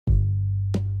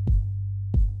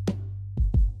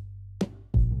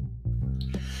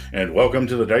And welcome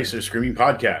to the Dice Are Screaming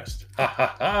podcast. Ha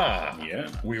ha ha! Yeah,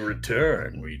 We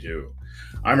return. we do.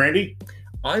 I'm Randy,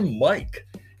 I'm Mike.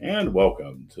 and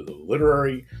welcome to the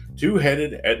literary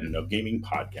two-headed Eton of gaming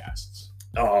podcasts.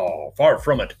 Oh, far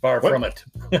from it, far What? from it.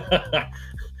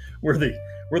 We're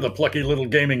the plucky little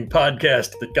gaming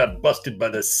podcast that got busted by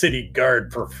the city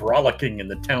guard for frolicking in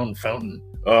the town fountain.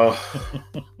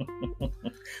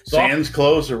 Sans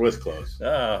clothes or with clothes?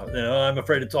 I'm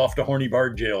afraid it's off to horny bar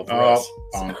jail for us.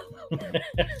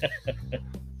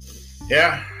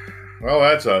 Yeah, well,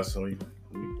 that's us. So we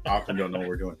often don't know what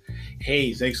we're doing.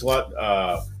 Hey, thanks a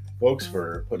lot, folks,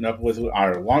 for putting up with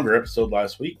our longer episode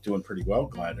last week. Doing pretty well.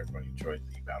 Glad everybody enjoyed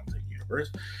the Battletech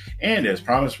universe. And as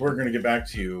promised, we're going to get back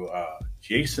to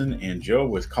Jason and Joe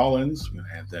with call-ins. I'm going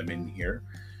to have them in here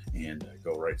and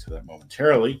go right to that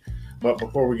momentarily. But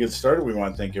before we get started, we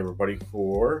want to thank everybody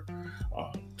for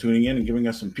tuning in and giving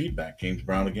us some feedback. James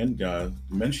Brown again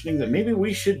mentioning that maybe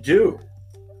we should do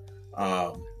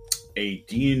a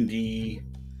D&D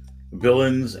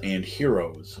villains and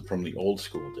heroes from the old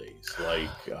school days, like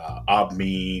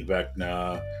Obmi,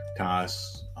 Vecna,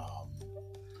 Kass.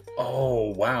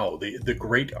 Oh, wow. The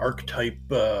great archetype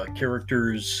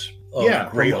characters of Yeah,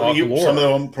 Greyhawk lore. some of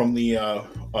them from the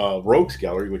Rogues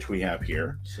Gallery, which we have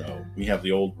here. So we have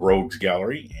the old Rogues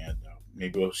Gallery, and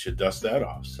maybe we should dust that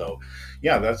off. So,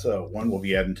 yeah, that's one we'll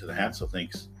be adding to the hat. So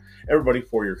thanks, everybody,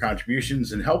 for your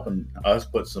contributions and helping us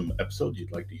put some episodes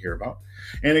you'd like to hear about.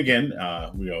 And again,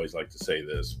 we always like to say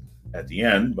this at the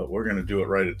end, but we're going to do it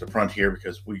right at the front here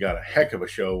because we got a heck of a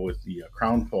show with the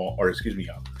Pathfinder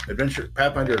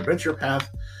Adventure Path,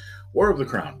 War of the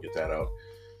Crown. Get that out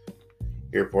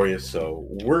here for you. So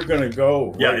we're going to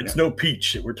go. Yeah, right it's now. no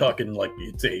peach. We're talking like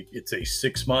it's a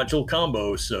 6-module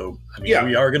combo. So I mean, Yeah.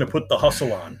 we are going to put the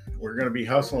hustle on. We're going to be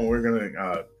hustling. We're going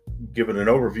to give it an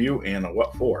overview and a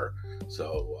what for.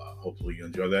 So hopefully you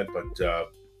enjoy that. But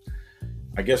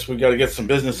I guess we got to get some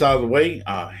business out of the way.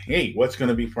 Hey, what's going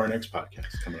to be for our next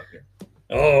podcast coming up here?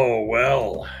 Oh,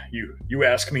 well, you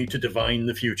ask me to divine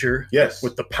the future Yes,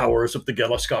 with the powers of the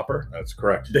Geloscopper, that's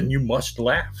correct. then you must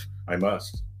laugh. I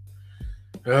must.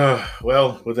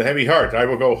 Well, with a heavy heart, I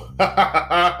will go.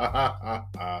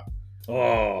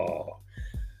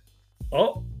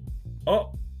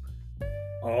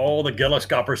 Oh, the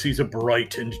Geloscopper sees a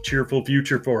bright and cheerful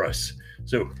future for us.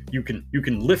 So you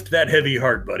can lift that heavy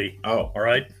heart, buddy. Oh, All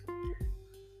right?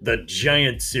 The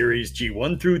Giant Series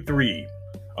G1 through 3.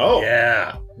 oh,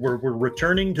 Yeah, we're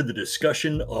returning to the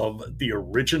discussion of the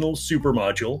original super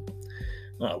module,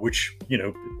 which,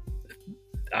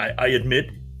 I admit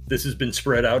this has been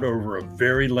spread out over a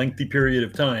very lengthy period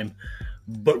of time,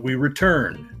 but we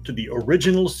return to the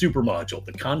original super module,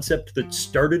 the concept that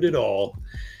started it all,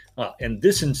 and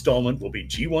this installment will be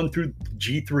G1 through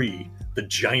G3, the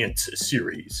Giants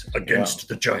series, against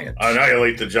the Giants.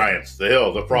 Annihilate the giants, the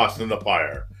hill, the frost, and the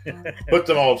fire. Put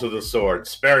them all to the sword,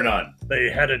 spare none. They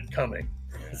had it coming.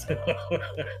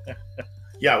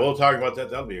 Yeah, we'll talk about that.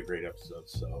 That'll be a great episode.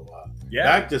 So Yeah.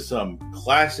 back to some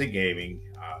classic gaming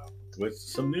with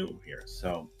some new here.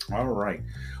 So, all right.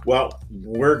 Well,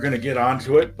 we're going to get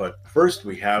onto it. But first,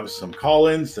 we have some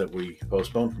call-ins that we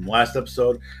postponed from last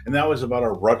episode. And that was about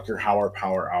our Rutger Hauer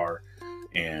Power Hour.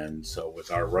 And so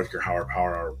with our Rutger Hauer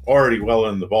Power Hour already well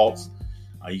in the vaults,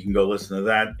 you can go listen to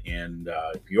that. And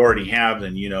if you already have,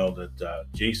 then you know that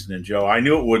Jason and Joe, I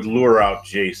knew it would lure out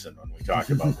Jason when we talk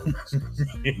about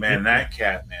movies. Man, that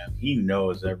cat, man, he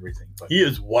knows everything. But, He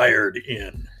is wired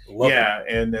in. Love yeah,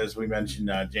 and as we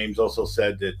mentioned, James also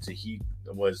said that he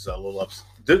was a little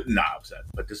not upset,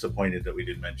 but disappointed that we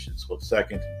didn't mention Split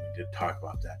Second, and we did talk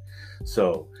about that.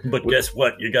 So, But guess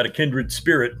what? You got a kindred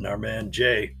spirit in our man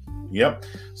Jay. yep.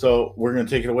 So we're going to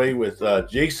take it away with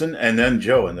Jason and then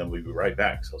Joe, and then we'll be right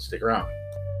back. So stick around.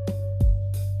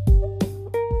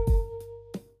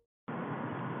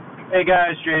 Hey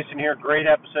guys, Jason here. Great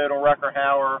episode on Rutger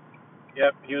Hauer.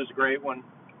 Yep, he was a great one.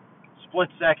 Split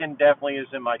Second definitely is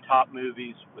in my top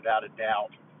movies, without a doubt.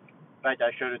 In fact,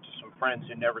 I showed it to some friends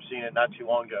who'd never seen it not too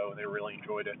long ago, and they really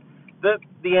enjoyed it.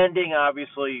 The ending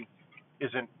obviously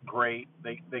isn't great.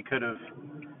 They could have.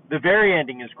 The very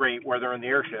ending is great, where they're in the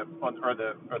airship or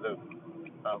the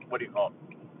what do you call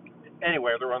it?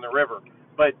 Anyway, they're on the river.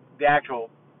 But the actual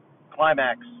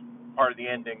climax part of the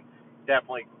ending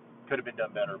definitely could have been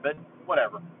done better. But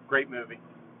whatever, great movie.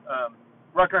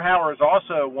 Rutger Hauer is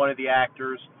also one of the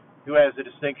actors who has the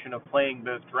distinction of playing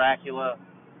both Dracula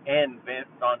and Van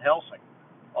Helsing,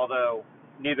 although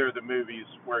neither of the movies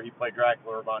where he played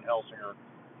Dracula or Van Helsing are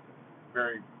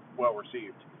very well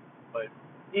received. But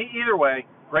either way,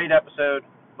 great episode.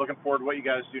 Looking forward to what you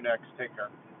guys do next. Take care.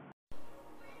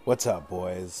 What's up,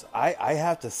 boys? I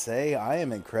have to say, I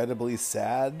am incredibly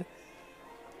sad.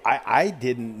 I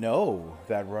didn't know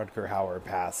that Rutger Hauer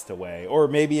passed away. Or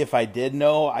maybe if I did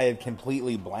know, I had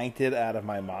completely blanked it out of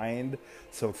my mind.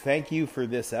 So thank you for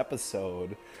this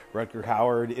episode. Rutger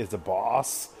Hauer is a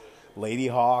boss. Lady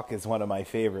Hawk is one of my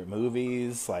favorite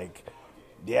movies. Like,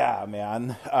 yeah,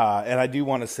 man. And I do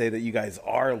want to say that you guys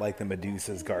are like the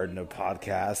Medusa's Garden of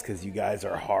Podcasts because you guys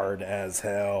are hard as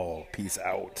hell. Peace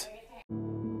out.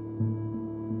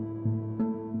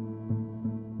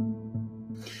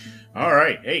 All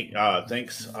right. Hey,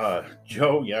 thanks,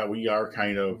 Joe. Yeah, we are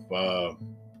kind of,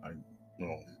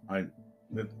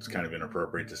 it's kind of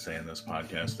inappropriate to say in this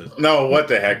podcast. No, what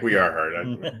the heck? We are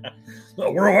hard.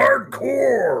 No, we're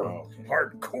hardcore. Oh, okay.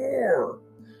 Hardcore.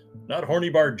 Not horny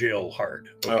bar jail hard.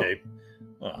 Okay.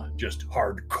 Just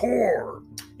hardcore.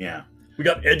 Yeah. We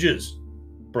got edges,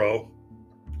 bro.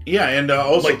 Yeah, and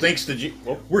also Like- thanks to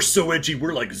We're so edgy.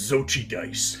 We're like Xochi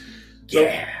dice. So-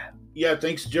 Yeah. Yeah,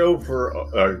 thanks, Joe, for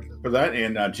that,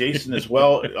 and Jason as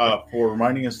well for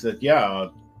reminding us that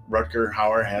Rutger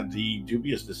Hauer had the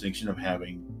dubious distinction of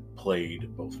having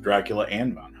played both Dracula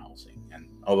and Van Helsing, and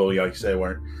although, like I said,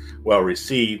 weren't well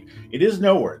received, it is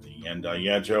noteworthy. And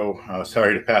Joe,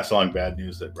 sorry to pass along bad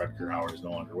news that Rutger Hauer is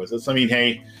no longer with us. I mean,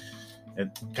 hey, it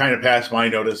kind of passed my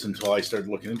notice until I started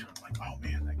looking into it. I'm like, oh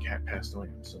man, that cat passed away.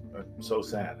 I'm so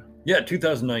sad. Yeah,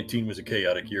 2019 was a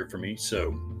chaotic year for me,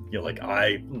 so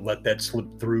I let that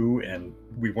slip through and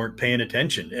we weren't paying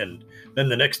attention. And then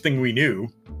the next thing we knew,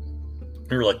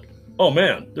 we were like, oh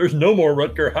man, there's no more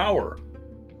Rutger Hauer.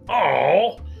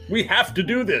 Oh, we have to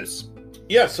do this.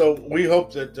 Yeah, so we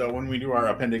hope that when we do our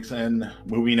Appendix N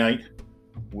movie night,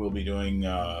 we'll be doing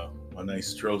a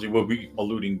nice trilogy. We'll be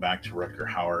alluding back to Rutger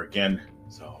Hauer again.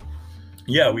 So,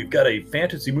 yeah, we've got a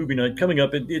fantasy movie night coming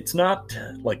up. It's not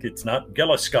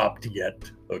telescoped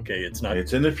yet. Okay, it's not.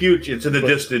 It's in the future. It's in the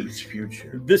distant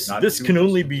future. This can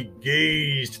only be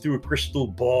gazed through a crystal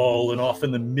ball, and off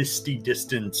in the misty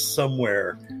distance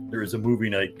somewhere there is a movie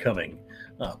night coming.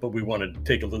 But we wanted to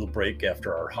take a little break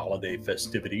after our holiday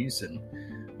festivities and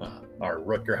our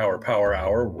Rutger Hauer Power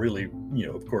Hour. Really,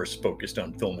 of course, focused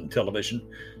on film and television.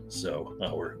 So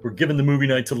we're giving the movie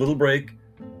nights a little break,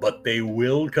 but they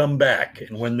will come back.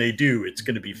 And when they do, it's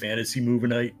going to be Fantasy Movie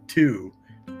Night 2,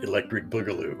 Electric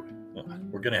Boogaloo.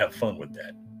 We're going to have fun with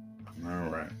that. All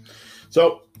right.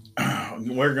 So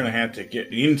we're going to have to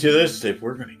get into this if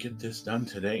we're going to get this done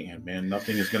today. And man,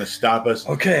 nothing is going to stop us.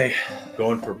 Okay.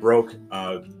 Going for broke.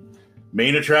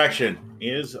 Main attraction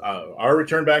is our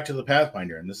return back to the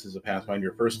Pathfinder. And this is a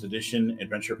Pathfinder First Edition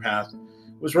Adventure Path.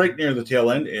 It was right near the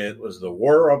tail end. It was the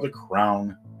War of the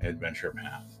Crown Adventure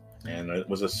Path. And it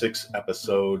was a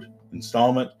 6-episode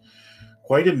installment.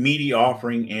 Quite a meaty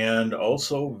offering and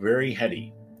also very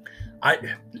heady.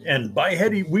 And by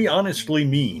heady, we honestly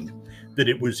mean that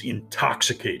it was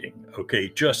intoxicating. Okay,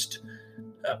 just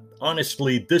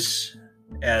honestly, this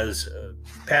as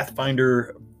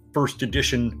Pathfinder First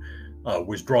Edition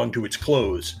was drawing to its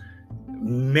close.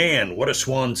 Man, what a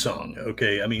swan song!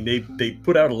 Okay, I mean they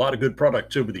put out a lot of good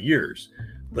products over the years,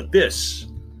 but this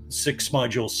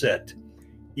 6-module set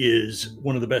is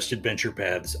one of the best adventure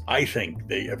paths I think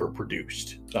they ever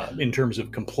produced in terms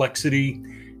of complexity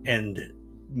and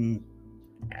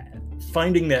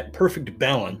finding that perfect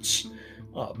balance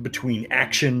between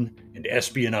action and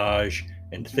espionage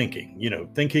and thinking.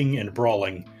 Thinking and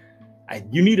brawling.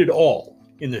 You need it all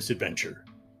in this adventure.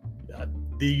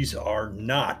 These are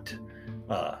not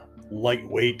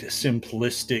lightweight,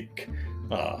 simplistic,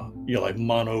 like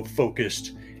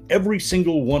mono-focused. Every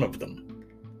single one of them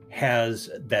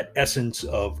has that essence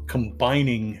of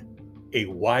combining a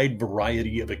wide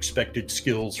variety of expected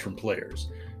skills from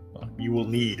players. You will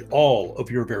need all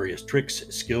of your various tricks,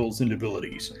 skills, and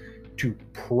abilities to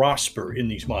prosper in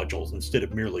these modules instead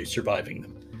of merely surviving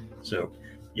them. So,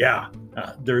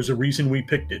 there's a reason we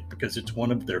picked it, because it's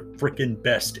one of their frickin'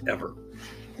 best ever.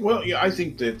 Well, yeah, I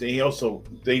think that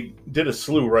they did a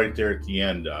slew right there at the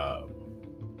end.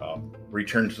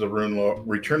 Return of the Rune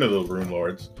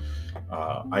Lords.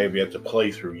 I have yet to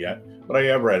play through yet, but I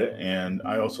have read it, and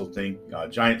I also think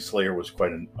Giant Slayer was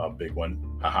quite a big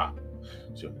one. Haha.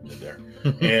 See what I did there.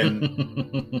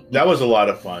 And that was a lot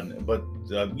of fun. But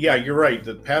you're right.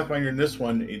 The Pathfinder in this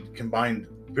one, it combined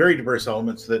very diverse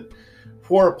elements that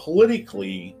for a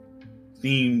politically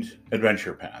themed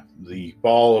adventure path. The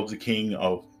fall of the king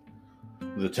of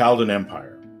the Taldan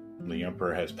Empire. The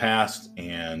emperor has passed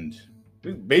and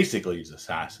basically he's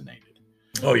assassinated.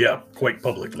 Oh yeah, quite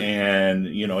publicly. And,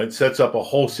 it sets up a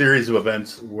whole series of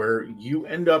events where you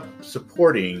end up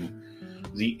supporting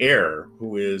the heir,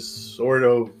 who is sort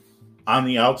of on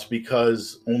the outs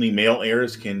because only male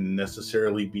heirs can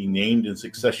necessarily be named in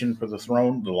succession for the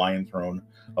throne, the Lion Throne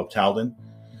of Talden.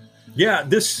 Yeah,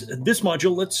 this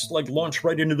module, let's launch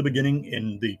right into the beginning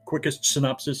in the quickest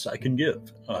synopsis I can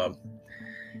give.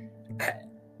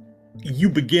 You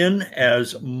begin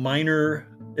as minor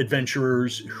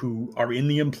adventurers who are in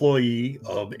the employ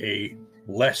of a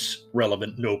less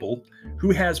relevant noble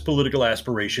who has political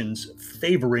aspirations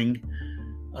favoring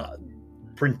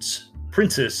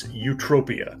Princess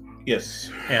Eutropia. Yes.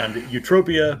 And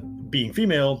Eutropia, being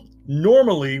female,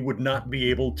 normally would not be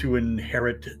able to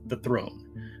inherit the throne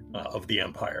of the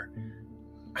empire.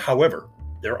 However,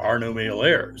 there are no male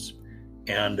heirs.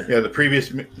 And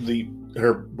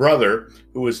her brother,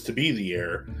 who was to be the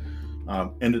heir,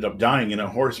 ended up dying in a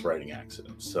horse riding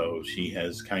accident. So she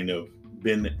has kind of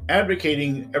been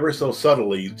advocating ever so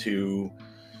subtly to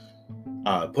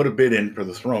put a bid in for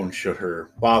the throne should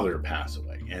her father pass away.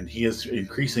 And he is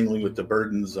increasingly with the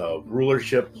burdens of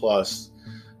rulership plus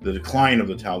the decline of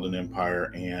the Talden Empire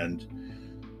and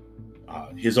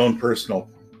his own personal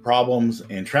problems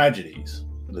and tragedies,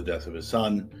 the death of his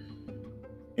son.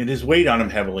 It has weighed on him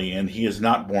heavily, and he has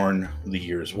not borne the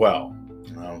years well.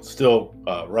 Still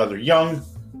rather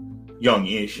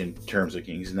young-ish in terms of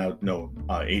he's no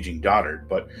aging dotard,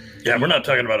 but yeah, we're not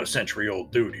talking about a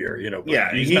century-old dude here, But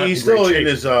yeah, he's still in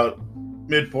his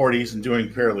mid-40s and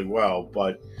doing fairly well,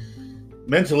 but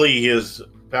mentally his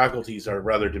faculties are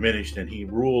rather diminished, and he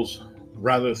rules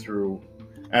rather through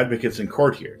advocates and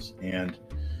courtiers. And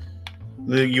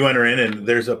you enter in, and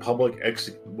there's a public I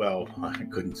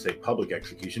couldn't say public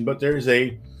execution, but there's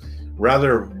a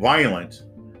rather violent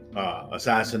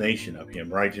assassination of him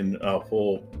right in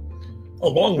full.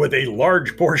 Along with a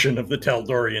large portion of the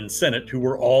Taldorian Senate, who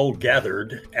were all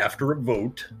gathered after a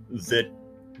vote that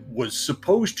was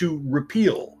supposed to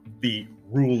repeal the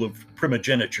rule of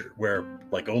primogeniture, where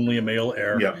only a male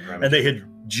heir. Yeah, and they had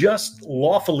just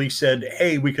lawfully said,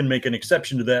 hey, we can make an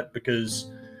exception to that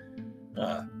because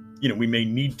we may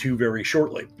need to very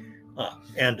shortly.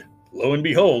 And lo and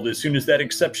behold, as soon as that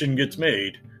exception gets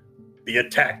made, the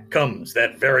attack comes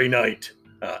that very night,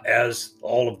 as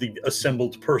all of the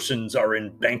assembled persons are in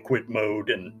banquet mode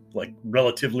and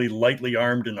relatively lightly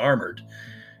armed and armored,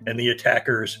 and the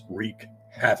attackers wreak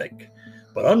havoc.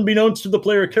 But unbeknownst to the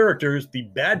player characters, the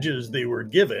badges they were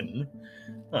given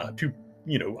to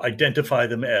identify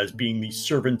them as being the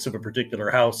servants of a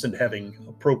particular house and having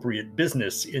appropriate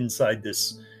business inside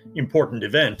this important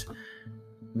event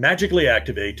magically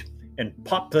activate and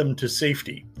pop them to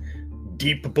safety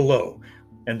deep below.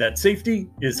 And that safety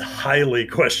is highly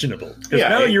questionable because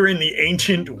now you're in the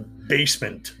ancient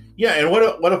basement. Yeah, and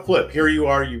what a flip. Here you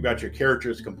are, you've got your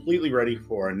characters completely ready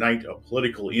for a night of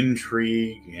political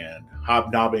intrigue and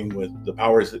hobnobbing with the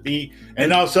powers that be, and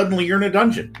now suddenly you're in a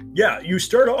dungeon. Yeah, you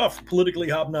start off politically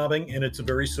hobnobbing, and it's a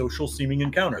very social seeming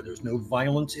encounter. There's no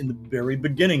violence in the very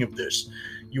beginning of this.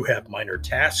 You have minor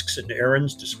tasks and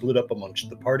errands to split up amongst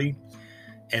the party,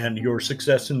 and your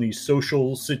success in these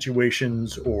social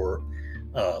situations or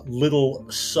little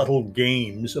subtle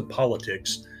games of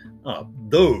politics,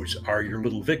 those are your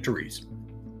little victories.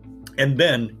 And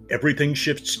then everything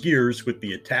shifts gears with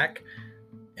the attack,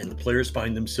 and the players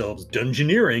find themselves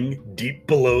dungeoneering deep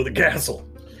below the castle.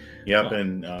 Yep,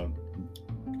 and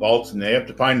vaults, and they have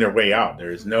to find their way out.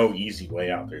 There is no easy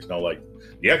way out. There's no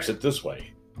the exit this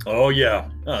way. Oh yeah,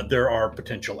 there are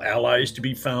potential allies to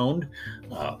be found,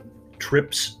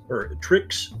 tricks,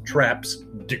 traps,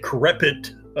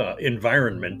 decrepit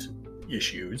environment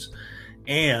issues,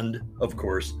 and of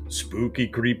course spooky,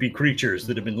 creepy creatures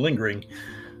that have been lingering.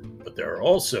 But there are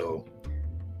also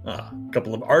a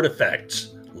couple of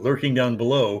artifacts lurking down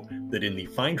below that, in the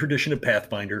fine tradition of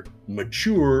Pathfinder,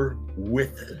 mature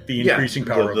with the increasing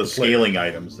power of the scaling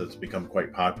items that's become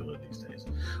quite popular these days.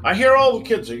 I hear all the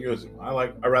kids are using. I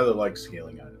rather like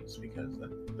scaling items because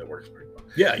that works pretty well.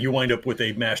 Yeah, you wind up with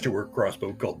a masterwork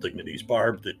crossbow called Dignity's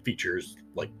Barb that features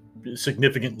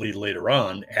significantly later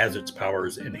on as its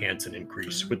powers enhance and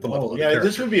increase with the level of the character.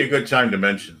 This would be a good time to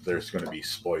mention there's going to be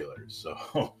spoilers. So,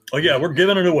 oh yeah, we're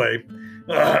giving it away.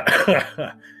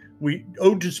 We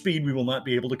owed to speed, we will not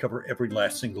be able to cover every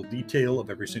last single detail of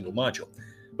every single module.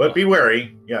 But be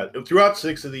wary. Yeah, throughout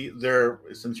 6 of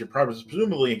since you're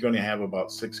presumably going to have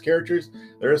about 6 characters,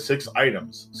 there are 6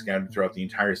 items scattered throughout the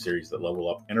entire series that level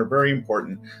up and are very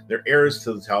important. They're heirs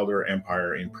to the Taldor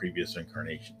Empire in previous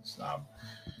incarnations.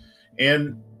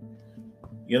 And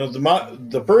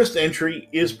the first entry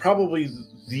is probably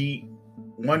the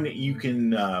one that you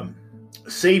can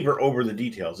savor over the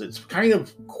details. It's kind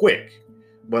of quick,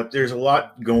 but there's a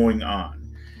lot going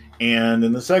on. And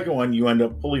in the second one, you end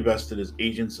up fully vested as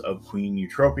agents of Queen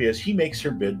Eutropia as he makes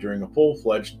her bid during a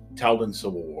full-fledged Taldan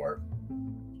civil war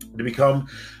to become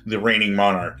the reigning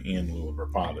monarch in lieu of her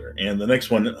father. And the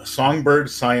next one, Songbird,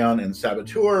 Scion, and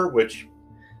Saboteur, which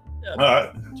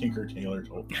Tinker Tailor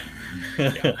told me.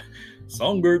 Yeah.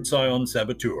 Songbird, Scion,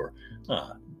 Saboteur.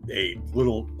 A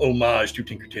little homage to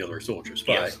Tinker Tailor Soldier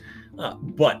Spy. Yes.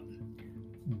 But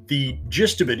the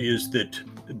gist of it is that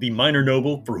the minor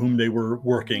noble for whom they were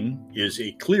working is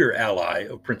a clear ally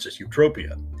of Princess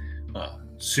Eutropia,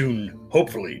 soon,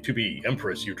 hopefully, to be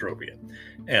Empress Eutropia.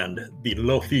 And the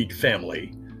Lothid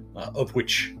family, of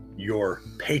which your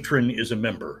patron is a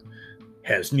member,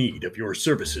 has need of your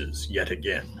services yet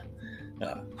again.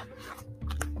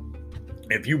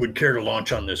 If you would care to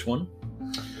launch on this one.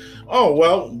 Oh,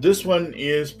 well, this one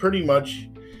is pretty much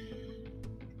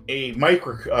a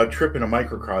trip in a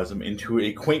microcosm into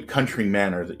a quaint country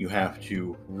manor that you have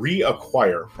to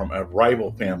reacquire from a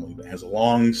rival family that has a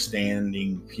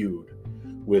long-standing feud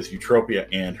with Eutropia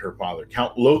and her father,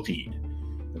 Count Lothid,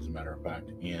 as a matter of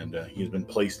fact. And he has been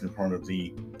placed in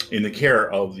the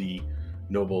care of the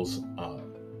nobles,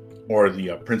 or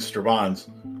the Prince Strabon's,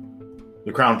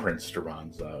 the Crown Prince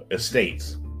Strabon's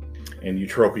estates. And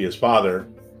Eutropia's father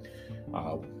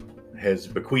has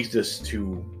bequeathed this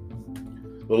to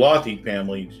the Lothid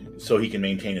family so he can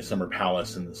maintain a summer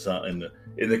palace in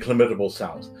the climate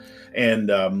south.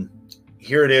 And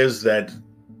here it is that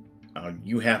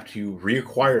you have to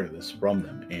reacquire this from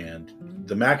them, and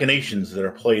the machinations that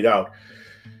are played out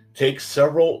take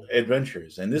several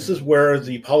adventures, and this is where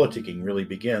the politicking really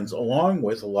begins, along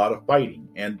with a lot of fighting.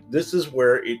 And this is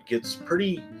where it gets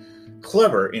pretty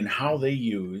clever in how they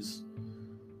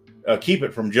keep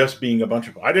it from just being a bunch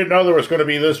of, I didn't know there was going to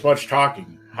be this much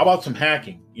talking. How about some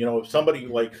hacking? If somebody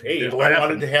like, hey, I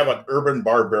wanted to have an urban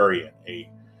barbarian, a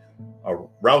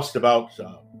roustabout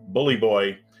bully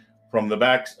boy from the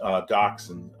back docks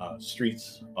and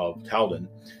streets of Taldan,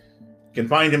 can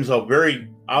find himself very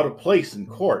out of place in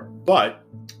court. But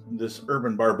this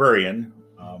urban barbarian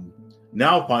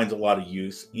now finds a lot of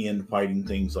use in fighting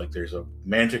things like there's a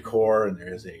manticore and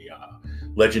there's a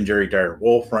legendary dire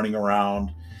wolf running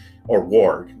around, or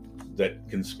warg that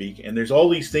can speak. And there's all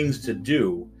these things to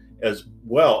do as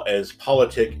well as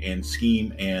politic and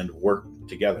scheme and work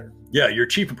together. Yeah, your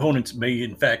chief opponents may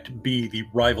in fact be the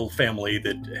rival family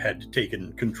that had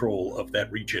taken control of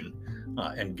that region,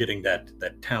 and getting that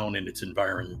town and its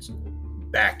environs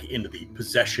back into the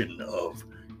possession of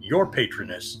your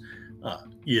patroness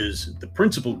is the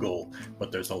principal goal.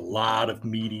 But there's a lot of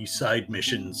meaty side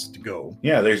missions to go.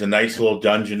 Yeah, there's a nice little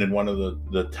dungeon in one of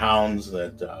the towns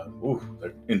that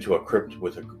they're into a crypt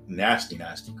with a nasty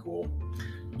cool.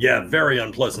 Yeah, very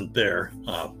unpleasant there.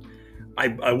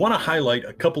 I want to highlight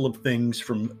a couple of things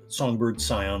from Songbird,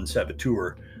 Scion,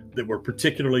 Saboteur that were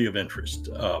particularly of interest.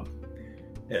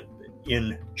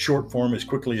 In short form, as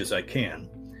quickly as I can.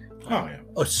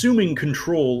 Assuming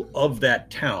control of that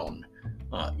town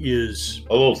is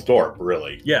a little thorp,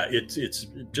 really. Yeah, it's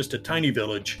just a tiny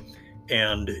village,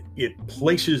 and it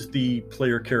places the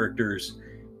player characters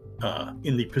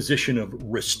in the position of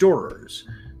restorers,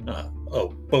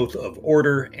 both of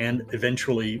order and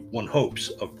eventually, one hopes,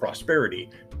 of prosperity,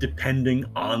 depending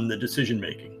on the decision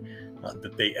making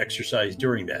that they exercise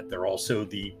during that. They're also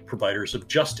the providers of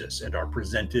justice and are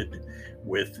presented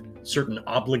with certain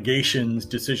obligations,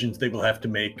 decisions they will have to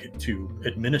make to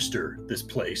administer this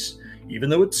place, even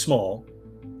though it's small.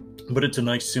 But it's a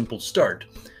nice, simple start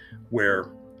where,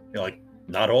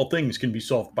 not all things can be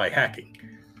solved by hacking.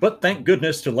 But thank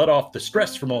goodness, to let off the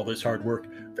stress from all this hard work,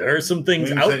 there are some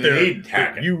things out there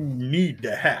that you need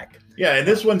to hack. Yeah, and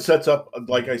this one sets up,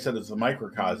 like I said, it's a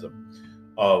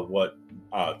microcosm of what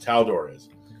Taldor is.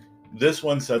 This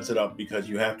one sets it up because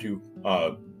you have to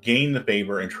gain the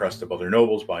favor and trust of other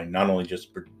nobles by not only just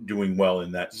doing well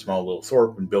in that small little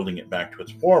thorp and building it back to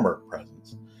its former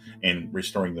presence and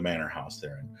restoring the manor house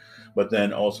there, but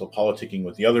then also politicking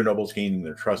with the other nobles, gaining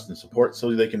their trust and support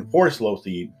so they can force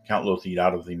Count Lothid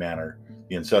out of the manor,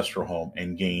 the ancestral home,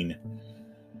 and gain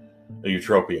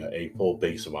Eutropia a full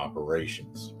base of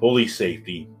operations, fully safe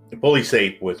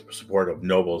with support of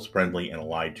nobles friendly and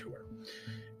allied to her.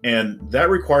 And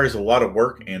that requires a lot of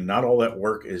work, and not all that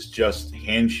work is just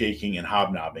handshaking and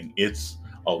hobnobbing. It's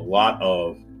a lot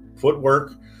of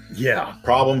footwork,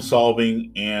 problem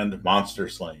solving, and monster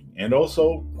slaying, and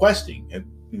also questing. And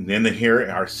then here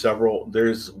are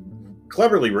there's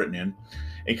cleverly written in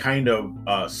a kind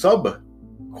of sub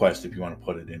quest, if you want to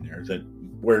put it in there,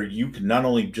 where you can not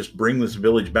only just bring this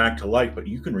village back to life, but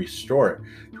you can restore it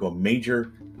to a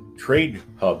major trade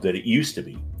hub that it used to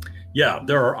be. Yeah,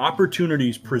 there are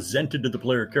opportunities presented to the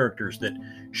player characters that,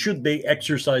 should they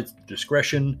exercise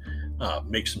discretion,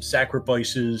 make some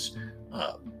sacrifices,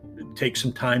 take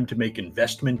some time to make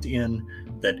investment in,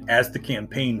 that as the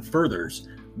campaign furthers,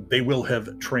 they will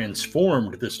have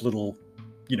transformed this little,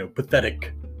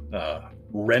 pathetic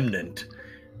remnant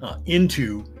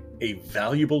into a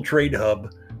valuable trade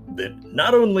hub that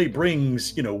not only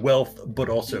brings, wealth, but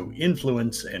also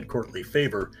influence and courtly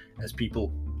favor, as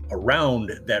people around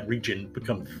that region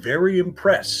become very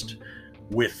impressed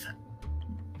with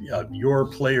your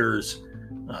players'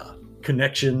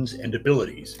 connections and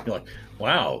abilities. You're like,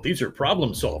 wow, these are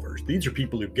problem solvers. These are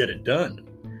people who get it done.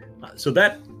 So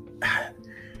that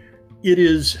it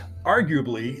is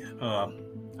arguably,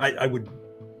 I would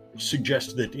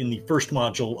suggest that in the first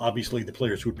module, obviously the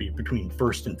players would be between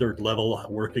first and third level,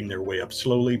 working their way up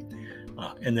slowly.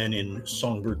 And then in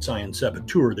Songbird Science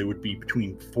Saboteur, they would be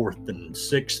between fourth and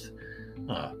sixth.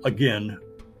 Again,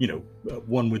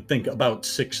 one would think about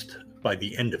sixth by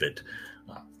the end of it.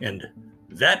 And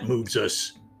that moves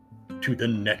us to the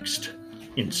next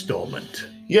installment.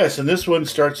 Yes, and this one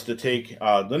starts to take,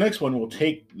 the next one will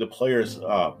take the players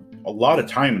a lot of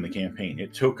time in the campaign.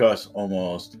 It took us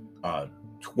almost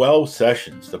 12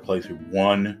 sessions to play through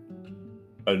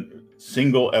a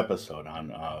single episode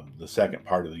on the second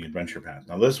part of the adventure path.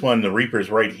 Now this one, the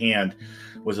Reaper's Right Hand,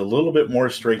 was a little bit more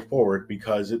straightforward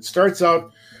because it starts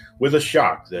out with a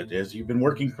shock that as you've been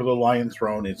working for the Lion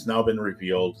Throne, it's now been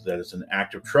revealed that it's an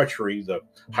act of treachery. The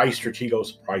High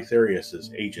Strategos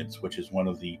Pytherius' agents, which is one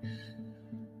of the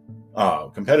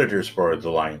competitors for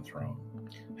the Lion Throne,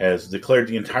 has declared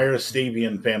the entire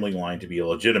Stavian family line to be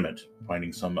illegitimate,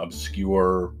 finding some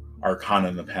obscure arcana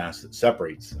in the past that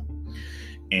separates them.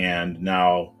 And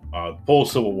now full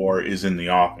civil war is in the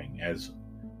offing as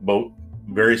both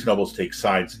various nobles take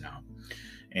sides now.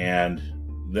 And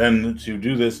then to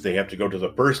do this, they have to go to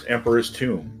the first emperor's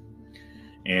tomb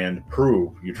and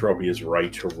prove Eutropia's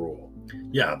right to rule.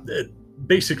 Yeah,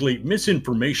 basically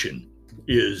misinformation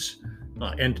is,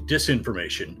 and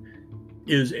disinformation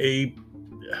is a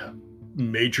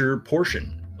major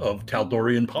portion of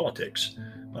Taldorian politics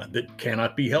that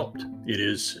cannot be helped. It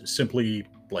is simply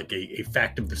like a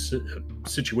fact of the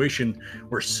situation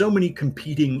where so many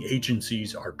competing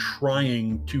agencies are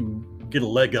trying to get a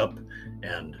leg up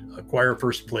and acquire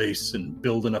first place and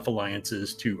build enough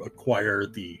alliances to acquire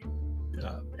the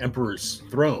Emperor's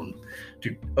throne,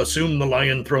 to assume the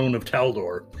Lion Throne of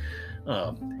Taldor.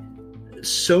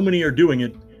 So many are doing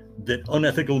it that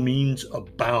unethical means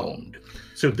abound.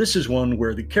 So this is one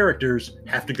where the characters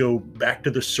have to go back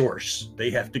to the source.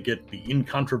 They have to get the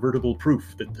incontrovertible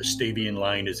proof that the Stavian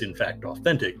line is in fact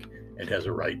authentic and has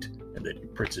a right, and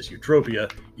that Princess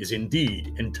Eutropia is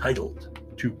indeed entitled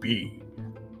to be.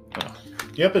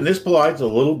 Yep, and this provides a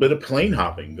little bit of plane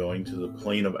hopping, going to the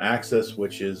plane of access,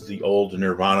 which is the old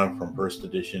Nirvana from first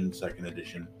edition, second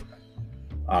edition.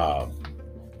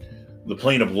 The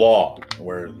plane of law,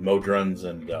 where Modrons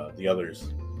and the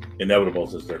others,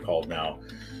 Inevitables as they're called now,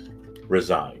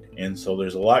 reside. And so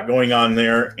there's a lot going on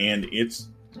there, and it's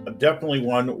definitely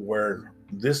one where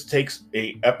this takes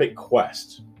a epic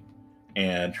quest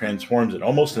and transforms it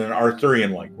almost in an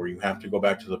Arthurian-like, where you have to go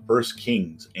back to the first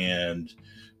kings and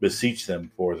beseech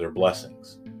them for their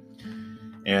blessings.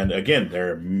 And again,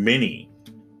 there are many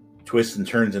twists and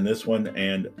turns in this one,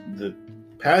 and the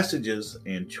passages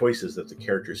and choices that the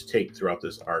characters take throughout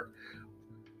this arc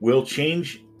will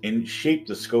change and shape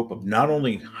the scope of not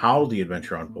only how the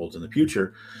adventure unfolds in the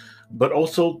future, but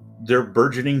also their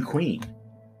burgeoning queen.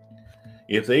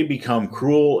 If they become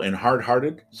cruel and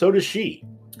hard-hearted, so does she,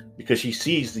 because she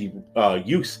sees the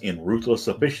use in ruthless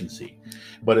efficiency.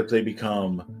 But if they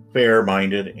become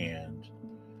fair-minded and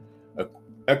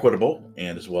equitable,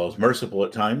 and as well as merciful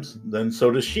at times, then so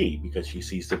does she, because she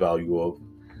sees the value of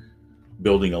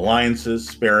building alliances,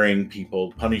 sparing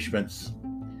people punishments.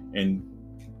 And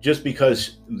just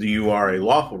because you are a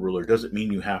lawful ruler doesn't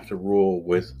mean you have to rule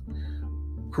with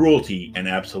cruelty and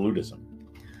absolutism.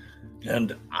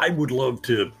 And I would love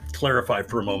to clarify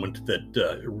for a moment that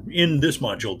in this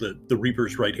module, the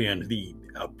Reaper's Right Hand, the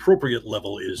appropriate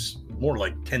level is more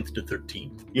like 10th to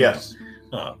 13th. Yes.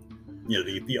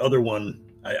 The other one,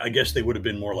 I guess they would have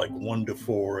been more like 1 to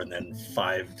 4 and then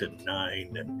 5 to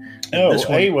 9. And this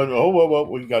one,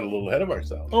 we got a little ahead of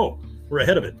ourselves. Oh, we're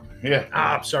ahead of it.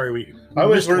 Yeah. Sorry. I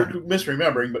was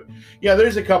misremembering, but yeah,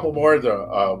 there's a couple more.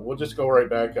 We'll just go right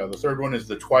back. The third one is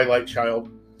the Twilight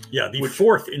Child. Yeah, the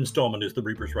fourth installment is the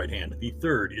Reaper's Right Hand. The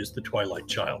third is the Twilight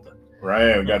Child.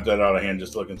 Right, we got that out of hand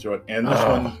just looking through it. And this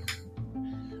one,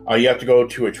 you have to go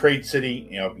to a trade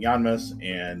city of Yanmes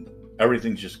and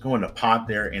everything's just going to pot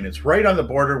there, and it's right on the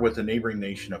border with the neighboring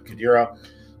nation of Kadira,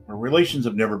 where relations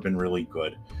have never been really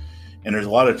good. And there's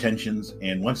a lot of tensions,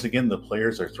 and once again, the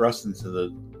players are thrust into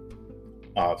the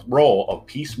role of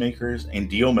peacemakers and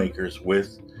deal makers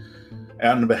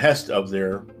on the behest of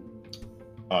their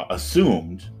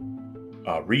assumed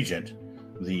regent,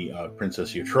 the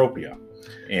Princess Eutropia.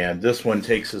 And this one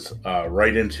takes us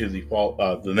right into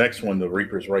the next one, the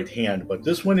Reaper's Right Hand. But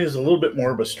this one is a little bit more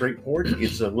of a straightforward.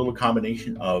 It's a little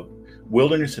combination of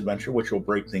wilderness adventure, which will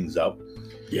break things up.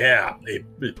 Yeah,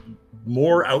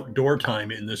 more outdoor time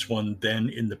in this one than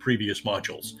in the previous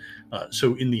modules.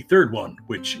 So in the third one,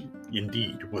 which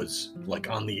indeed was like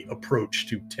on the approach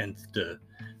to 10th to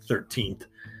 13th,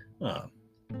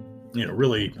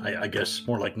 really, I guess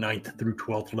more like 9th through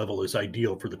 12th level is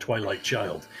ideal for the Twilight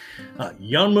Child.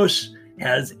 Yanmos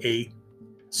has a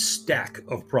stack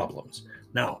of problems.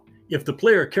 Now, if the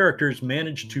player characters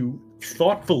manage to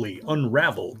thoughtfully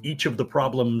unravel each of the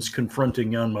problems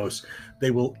confronting Yanmos,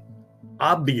 they will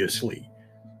obviously,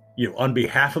 on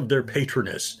behalf of their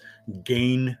patroness,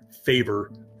 gain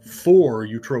favor for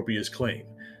Eutropia's claim.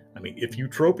 I mean, if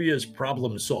Eutropia's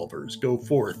problem solvers go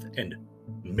forth and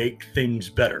make things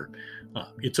better,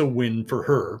 it's a win for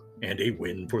her and a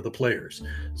win for the players.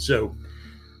 So,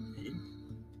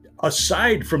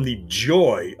 aside from the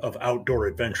joy of outdoor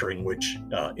adventuring, which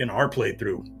in our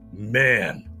playthrough,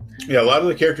 man. Yeah, a lot of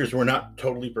the characters were not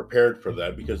totally prepared for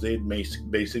that because they had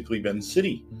basically been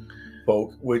city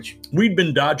folk, which we'd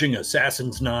been dodging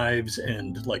assassins' knives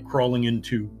and like crawling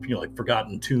into like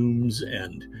forgotten tombs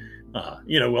and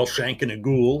shanking a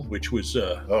ghoul, which was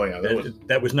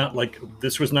that was not like,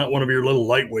 this was not one of your little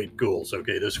lightweight ghouls.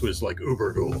 Okay, this was like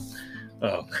uber ghoul.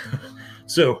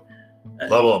 So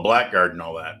level of blackguard and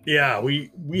all that. Yeah,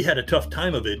 we had a tough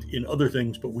time of it in other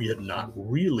things, but we had not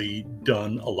really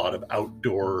done a lot of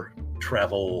outdoor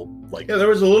travel. There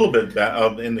was a little bit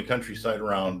in the countryside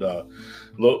around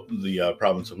the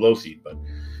province of Loseed, but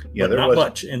there not was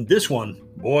much. And this one,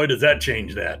 boy, does that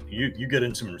change that. You get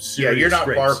in some serious you're not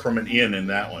scrapes. far from an inn in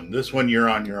that one. This one, you're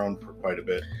on your own for quite a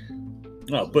bit.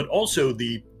 But also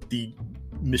the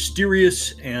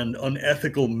mysterious and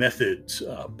unethical methods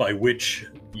by which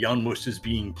Yanmos is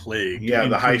being plagued. Yeah,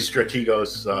 the High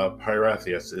Strategos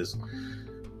Pyrathius is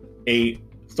a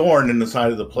thorn in the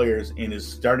side of the players and is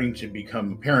starting to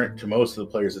become apparent to most of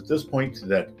the players at this point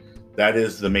that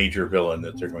is the major villain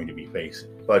that they're going to be facing.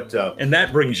 But and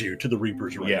that brings you to the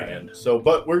Reaper's Right Hand.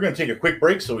 But we're going to take a quick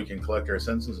break so we can collect our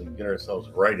senses and get ourselves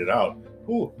righted out.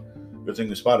 Ooh, good thing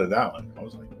we spotted that one. I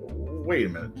was like, wait a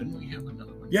minute, didn't we have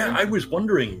another one? Yeah, I was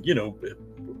wondering,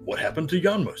 what happened to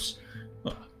Yanmos?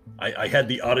 I had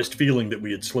the oddest feeling that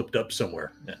we had slipped up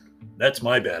somewhere. Yeah, that's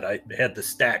my bad. I had the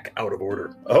stack out of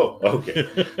order. Oh, okay.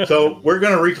 So we're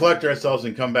going to recollect ourselves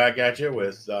and come back at you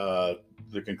with the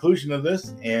conclusion of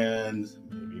this and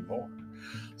maybe more.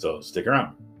 So stick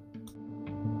around.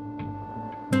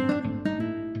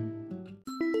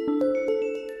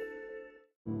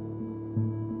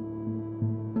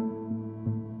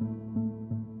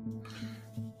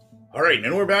 All right,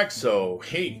 and we're back. So,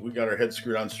 hey, we got our heads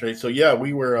screwed on straight. So, yeah,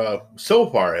 we were so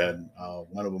far ahead.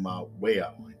 One of them way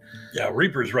outlined. Yeah,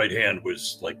 Reaper's Right Hand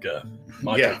was like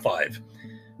module 5.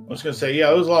 I was going to say,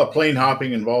 there was a lot of plane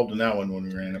hopping involved in that one when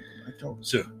we ran it.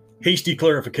 So, hasty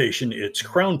clarification, it's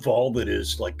Crownfall that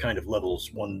is like kind of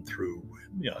levels 1 through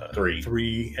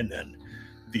 3, and then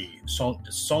the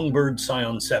Songbird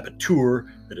Scion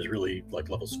Saboteur that is really like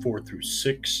levels 4 through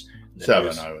 6.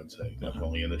 7, I would say,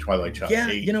 definitely in the Twilight Child. Yeah,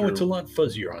 it's a lot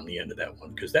fuzzier on the end of that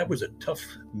one because that was a tough,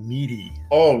 meaty.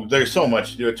 Oh, there's so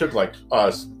much to do. It took like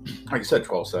I said,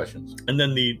 12 sessions. And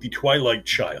then the Twilight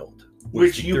Child,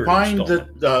 which you find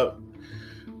that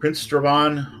Prince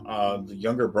Straban, the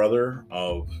younger brother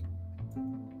of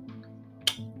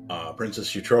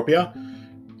Princess Eutropia,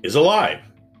 is alive.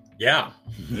 Yeah,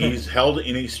 he's held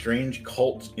in a strange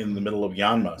cult in the middle of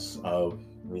Yanmos,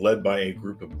 led by a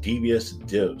group of devious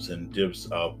divs, and divs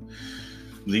of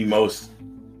the most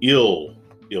ill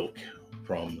ilk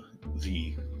from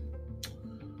the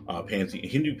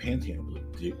Hindu pantheon.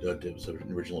 I believe divs have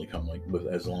originally come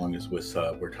as long as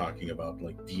we're talking about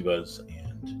like divas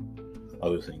and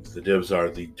other things. The divs are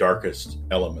the darkest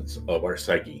elements of our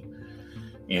psyche,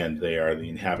 and they are the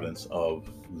inhabitants of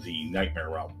the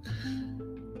nightmare realm.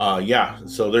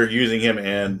 So they're using him,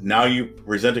 and now you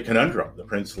present a conundrum. The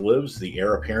prince lives, the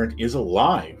heir apparent is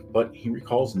alive, but he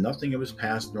recalls nothing of his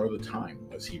past nor the time.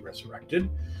 Was he resurrected?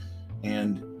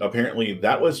 And apparently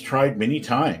that was tried many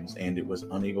times, and it was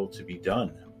unable to be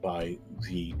done by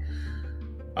the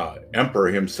emperor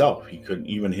himself. He couldn't,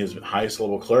 even his highest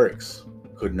level clerics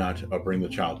could not bring the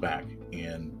child back.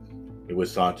 And It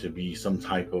was thought to be some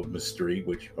type of mystery,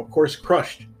 which of course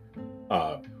crushed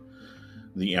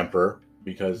the Emperor,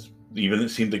 because even it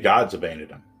seemed the gods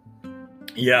abandoned him.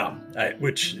 Yeah,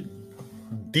 which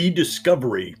the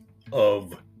discovery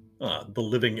of the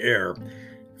living heir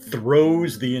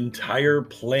throws the entire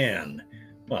plan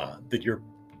that your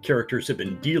characters have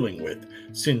been dealing with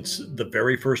since the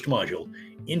very first module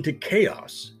into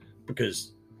chaos,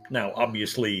 because now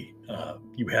obviously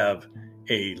you have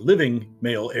a living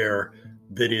male heir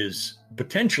that is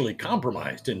potentially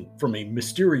compromised and from a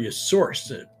mysterious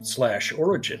source /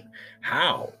 origin.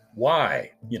 How?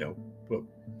 Why?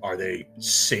 Are they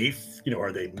safe?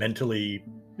 Are they mentally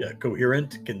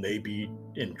coherent? Can they be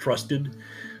entrusted?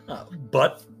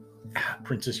 But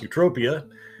Princess Eutropia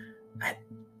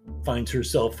finds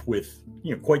herself with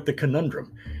quite the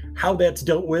conundrum. How that's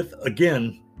dealt with,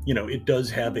 again, it does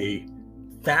have a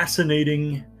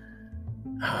fascinating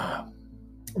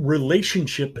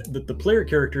relationship that the player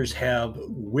characters have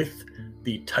with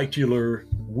the titular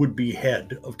would-be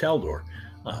head of Taldor.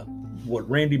 What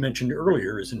Randy mentioned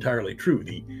earlier is entirely true.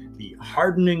 The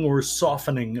hardening or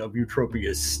softening of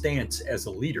Eutropia's stance as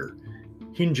a leader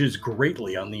hinges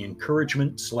greatly on the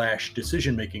encouragement /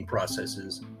 decision-making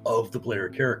processes of the player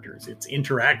characters. It's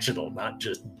interactional, not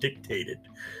just dictated,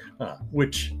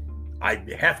 which I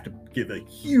have to give a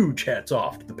huge hats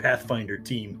off to the Pathfinder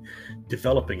team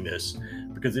developing this,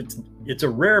 because it's a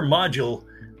rare module.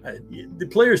 The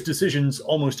player's decisions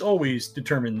almost always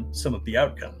determine some of the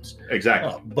outcomes.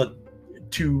 Exactly. But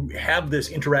to have this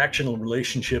interactional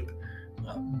relationship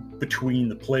between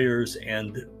the players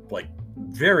and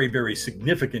very, very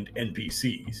significant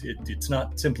NPCs, it's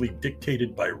not simply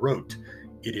dictated by rote.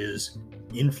 It is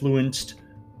influenced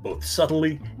both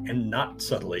subtly and not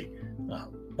subtly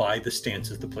by the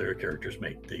stances the player characters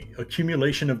make. The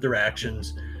accumulation of their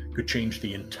actions could change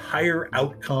the entire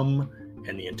outcome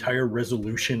and the entire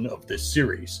resolution of this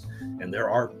series. And there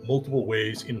are multiple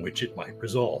ways in which it might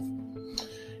resolve.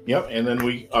 Yep, and then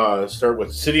we start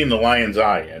with City in the Lion's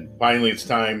Eye. And finally, it's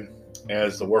time,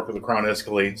 as the War for the Crown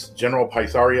escalates. General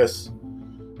Pytharius,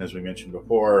 as we mentioned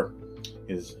before,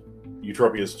 is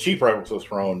Eutropia's chief rival to the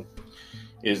throne,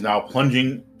 is now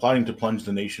plotting to plunge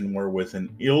the nation war with an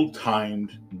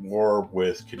ill-timed war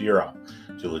with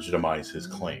Qadira to legitimize his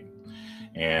claim.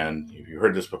 And if you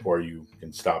heard this before, you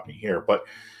can stop me here. But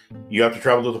you have to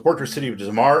travel to the fortress city of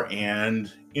Zamar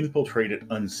and infiltrate it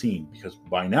unseen, because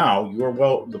by now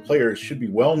the players should be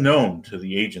well known to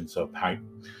the agents of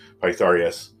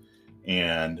Pytharius,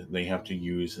 and they have to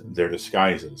use their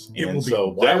disguises. It and will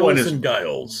so be that one wiles is and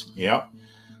guiles. Yeah.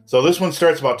 So this one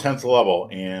starts about 10th level,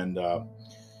 and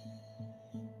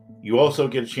you also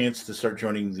get a chance to start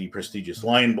joining the prestigious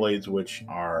Lion Blades, which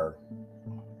are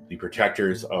the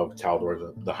protectors of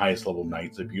Taldor, the highest level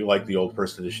knights. If you like the old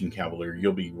first edition Cavalier,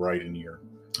 you'll be right in your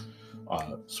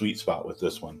sweet spot with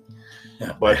this one.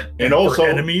 Yeah. But and also for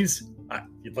enemies,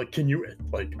 can you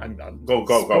I'm go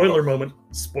Spoiler moment.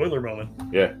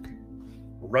 Yeah.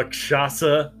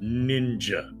 Rakshasa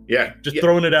Ninja. Yeah. Just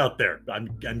throwing it out there.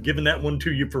 I'm giving that one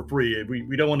to you for free.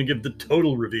 We don't want to give the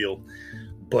total reveal,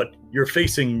 but you're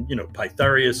facing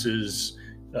Pytharius's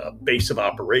base of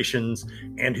operations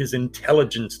and his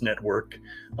intelligence network,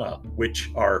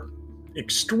 which are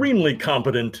extremely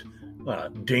competent,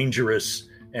 dangerous,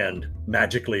 and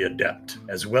magically adept,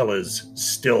 as well as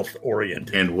stealth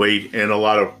oriented. And a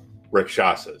lot of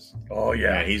Rakshasas. Oh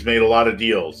yeah, he's made a lot of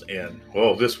deals, and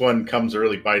this one comes to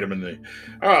really bite him in the.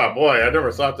 Oh boy, I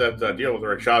never thought that deal with the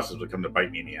Rakshasas would come to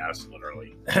bite me in the ass,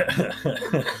 literally.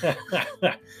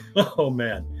 Oh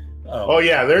man. Oh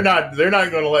yeah, they're not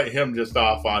going to let him just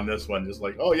off on this one. Just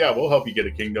like, oh yeah, we'll help you get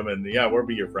a kingdom, and yeah, we'll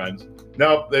be your friends.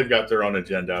 Nope, they've got their own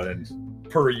agenda, and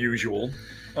per usual.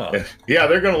 Yeah,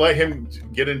 they're going to let him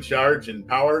get in charge and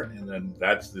power, and then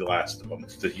that's the last of them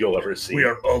that you'll ever see. We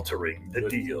are altering the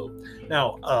deal.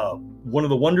 Now, one of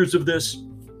the wonders of this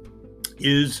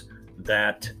is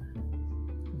that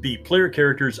the player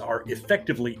characters are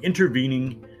effectively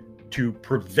intervening to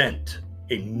prevent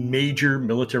a major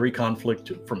military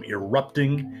conflict from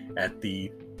erupting at the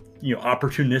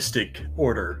opportunistic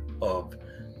order of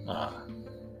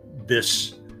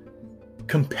this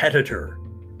competitor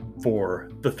for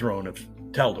the throne of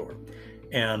Taldor.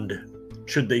 And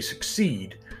should they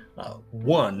succeed,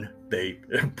 one, they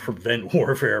prevent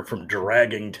warfare from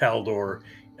dragging Taldor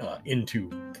into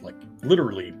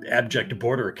literally abject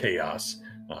border chaos,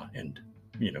 and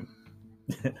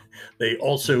they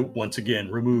also once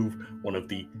again remove one of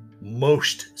the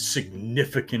most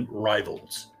significant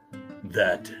rivals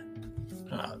that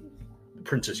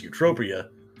Princess Eutropia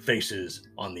faces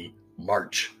on the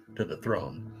march to the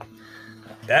throne.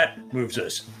 that moves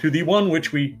us to the one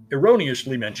which we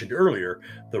erroneously mentioned earlier,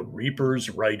 the Reaper's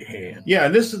Right Hand. Yeah,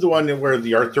 and this is the one where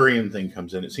the Arthurian thing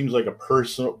comes in. It seems like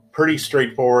pretty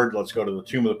straightforward. Let's go to the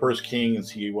tomb of the first king and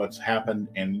see what's happened.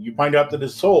 And you find out that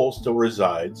his soul still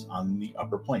resides on the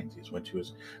upper planes. He's went to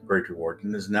his great reward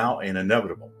and is now an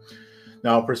inevitable.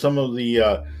 Now, for some of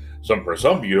the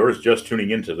some viewers just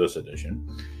tuning into this edition,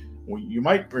 you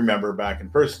might remember back in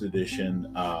first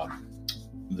edition,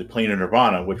 the plane of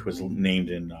Nirvana, which was named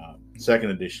in second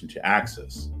edition to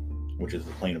Axis, which is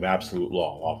the plane of absolute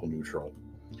law, lawful neutral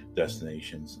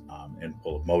destinations, and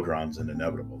full of modrons and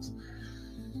inevitables.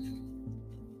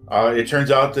 It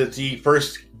turns out that the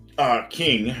first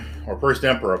king or first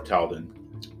emperor of Taldan,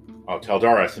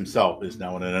 Taldaris himself, is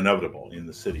now an inevitable in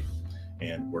the city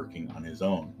and working on his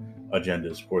own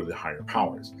agendas for the higher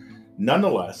powers.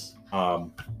 Nonetheless,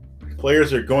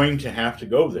 players are going to have to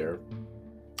go there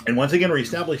and once again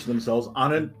reestablish themselves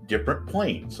on a different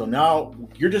plane. So now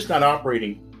you're just not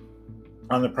operating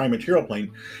on the prime material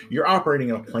plane. You're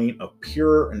operating on a plane of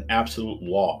pure and absolute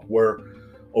law, where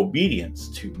obedience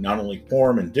to not only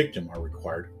form and dictum are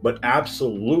required, but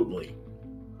absolutely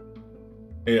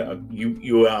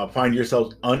you find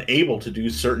yourselves unable to do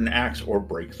certain acts or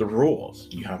break the rules.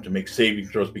 You have to make saving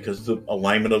throws because the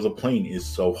alignment of the plane is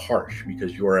so harsh,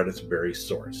 because you're at its very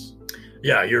source.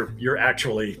 Yeah, you're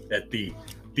actually at the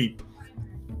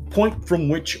point from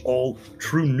which all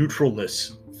true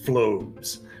neutralness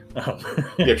flows.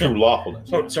 Yeah, true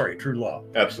lawfulness. Oh, sorry, true law.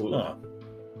 Absolutely.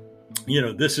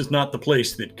 This is not the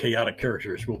place that chaotic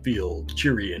characters will feel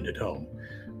cheery and at home.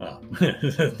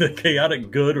 The chaotic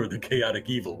good or the chaotic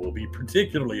evil will be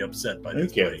particularly upset by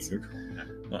this place.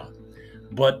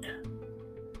 But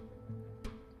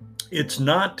it's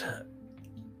not,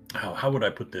 how would I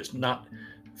put this? Not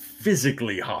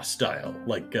physically hostile.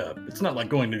 Like it's not like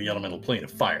going to the elemental plane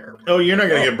of fire. Oh, you're not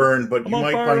going to get burned, but you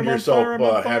might find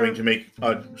yourself having to make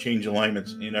change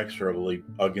alignments inexorably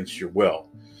against your will.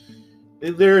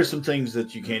 There are some things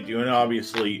that you can't do, and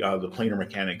obviously the planar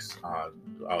mechanics,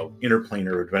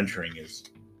 interplanar adventuring is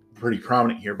pretty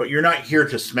prominent here, but you're not here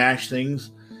to smash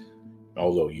things,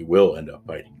 although you will end up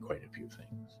fighting quite a few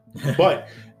things. But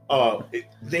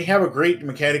they have a great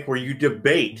mechanic where you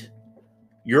debate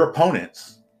your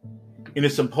opponents in a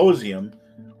symposium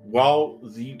while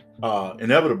the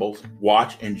inevitables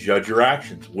watch and judge your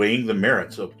actions, weighing the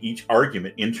merits of each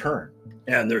argument in turn.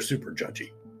 And they're super judgy.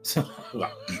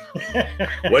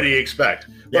 What do you expect?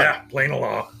 Yeah, plain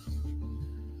law.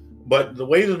 But the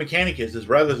way the mechanic is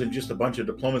rather than just a bunch of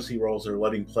diplomacy rolls or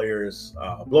letting players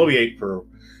bloviate for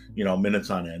minutes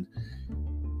on end,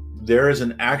 there is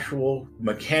an actual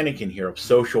mechanic in here of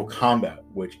social combat,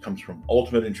 which comes from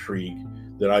Ultimate Intrigue,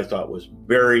 that I thought was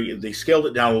they scaled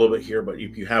it down a little bit here, but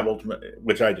if you have Ultimate,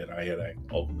 which I did, I had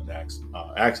Ultimate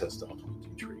access to Ultimate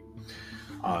Intrigue.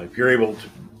 If you're able to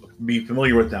be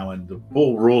familiar with that one, the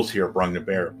full rules here are brung to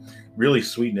bear, really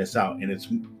sweeten this out. And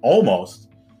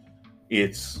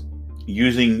it's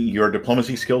using your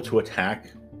diplomacy skill to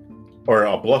attack, or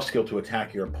a bluff skill to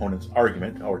attack your opponent's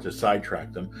argument or to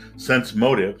sidetrack them, sense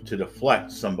motive to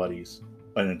deflect somebody's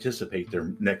and anticipate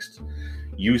their next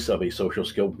use of a social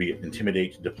skill, be it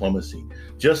intimidate, diplomacy,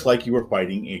 just like you were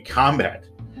fighting a combat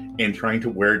and trying to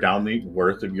wear down the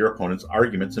worth of your opponent's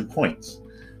arguments and points.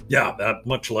 Yeah, that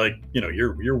much like,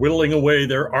 you're whittling away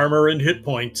their armor and hit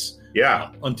points.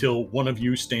 Yeah. Until one of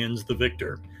you stands the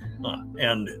victor.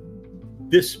 And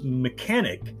this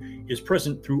mechanic is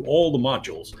present through all the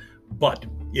modules, but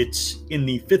it's in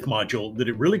the fifth module that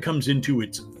it really comes into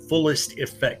its fullest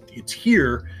effect. It's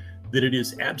here that it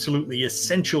is absolutely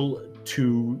essential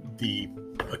to the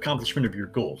accomplishment of your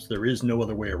goals. There is no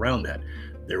other way around that.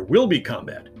 There will be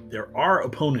combat. There are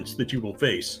opponents that you will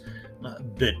face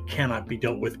that cannot be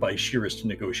dealt with by sheerest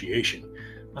negotiation.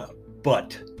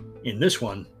 But in this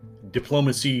one,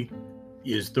 diplomacy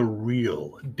is the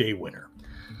real day winner,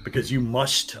 because you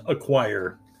must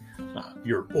acquire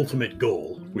your ultimate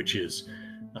goal, which is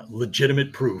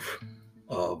legitimate proof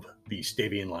of the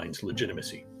Stavian line's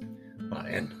legitimacy.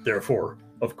 And therefore,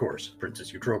 of course,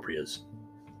 Princess Eutropia's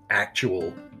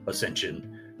actual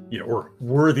ascension, or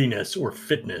worthiness or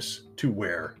fitness to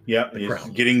wear the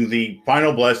crown. Getting the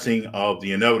final blessing of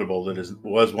the inevitable that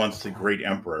was once the great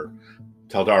emperor,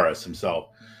 Taldaris himself,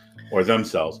 or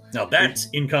themselves. Now that's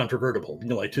incontrovertible.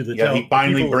 He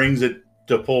finally brings it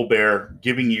to full bear,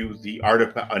 giving you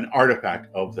an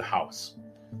artifact of the house.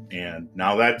 And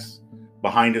now that's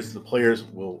behind us. The players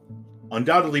will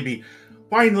undoubtedly be,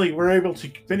 finally, we're able to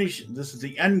finish. This is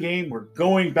the end game. We're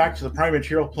going back to the prime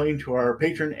material plane to our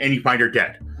patron, and you find her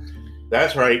dead.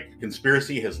 That's right.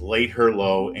 Conspiracy has laid her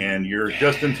low, and you're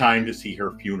just in time to see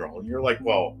her funeral. And you're like,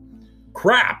 well,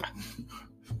 crap.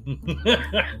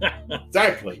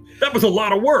 Exactly. That was a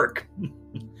lot of work.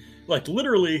 Like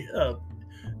literally,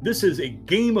 this is a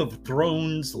Game of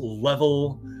Thrones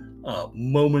level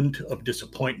moment of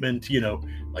disappointment. We've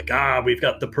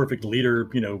got the perfect leader.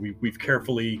 We've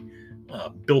carefully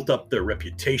built up their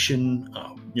reputation.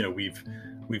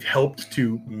 We've helped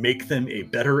to make them a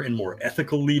better and more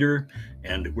ethical leader,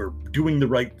 and we're doing the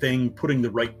right thing, putting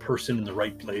the right person in the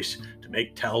right place to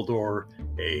make Taldor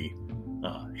a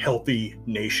healthy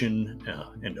nation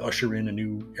and usher in a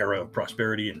new era of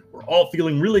prosperity. And we're all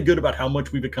feeling really good about how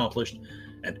much we've accomplished.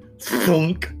 And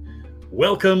thunk,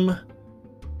 welcome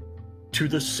to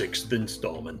the 6th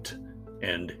installment.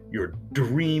 And your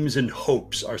dreams and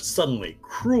hopes are suddenly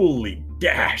cruelly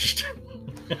dashed.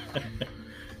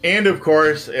 And of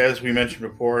course, as we mentioned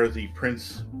before, the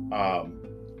Prince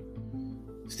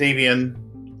Stavian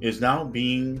is now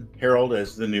being heralded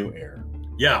as the new heir.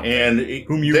 Yeah, and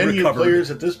whom you then recovered. You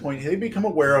players at this point, they become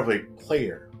aware of a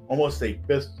player, almost a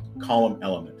fifth column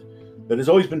element that has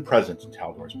always been present in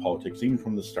Taldor's politics, even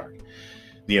from the start.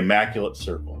 The Immaculate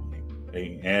Circle,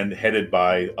 and headed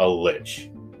by a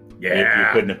Lich. Yeah.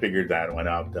 You couldn't have figured that one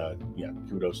out.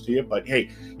 Kudos to you. But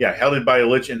hey, headed by a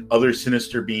Lich and other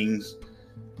sinister beings.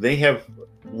 They have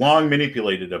long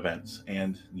manipulated events.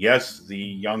 And yes, the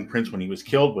young prince, when he was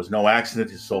killed, was no accident.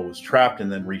 His soul was trapped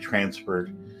and then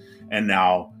retransferred and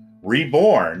now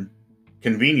reborn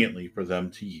conveniently for them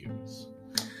to use.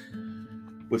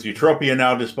 With Eutropia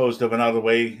now disposed of and out of the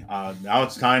way, now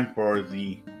it's time for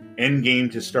the end game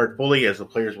to start fully, as the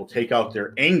players will take out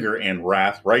their anger and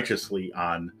wrath righteously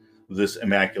on this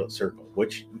Immaculate Circle,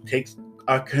 which takes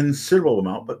a considerable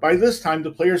amount. But by this time,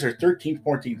 the players are 13th,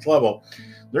 14th level.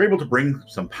 They're able to bring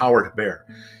some power to bear.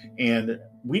 And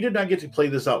we did not get to play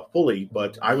this out fully,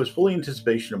 but I was fully in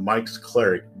anticipation of Mike's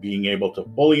cleric being able to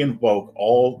fully invoke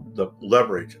all the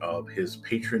leverage of his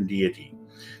patron deity,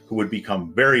 who would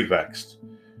become very vexed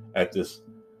at this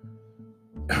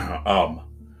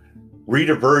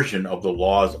rediversion of the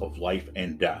laws of life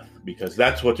and death, because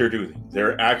that's what they're doing.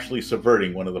 They're actually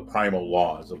subverting one of the primal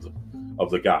laws of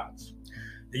the gods.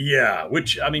 Yeah,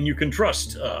 which, I mean, you can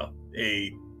trust a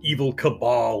evil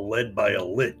cabal led by a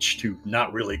lich to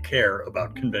not really care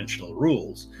about conventional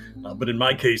rules. But in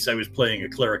my case, I was playing a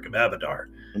cleric of Abadar.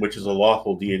 Which is a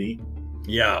lawful deity.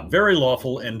 Yeah, very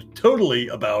lawful and totally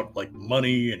about like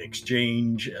money and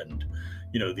exchange and,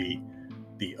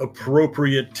 the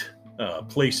appropriate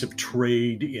place of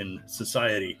trade in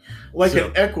society. Like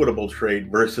an equitable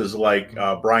trade versus like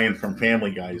Brian from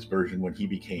Family Guy's version when he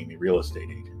became a real estate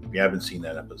agent. If you haven't seen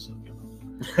that episode,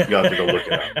 you have to go look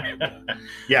it up.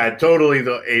 Yeah, totally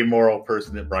the amoral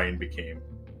person that Brian became.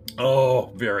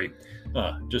 Oh, very.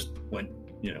 Just went,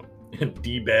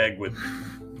 D-bag with...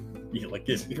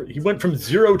 he went from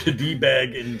 0 to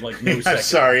D-bag in like no seconds.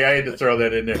 Sorry, I had to throw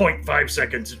that in there. 0.5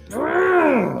 seconds.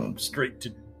 Straight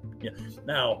to... Yeah.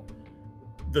 Now,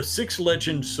 the 6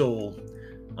 Legend Soul,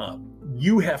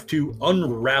 you have to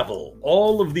unravel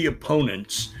all of the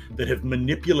opponents that have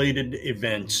manipulated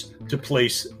events to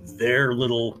place their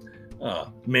little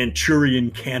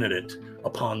Manchurian candidate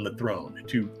upon the throne,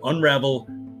 to unravel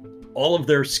all of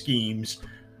their schemes,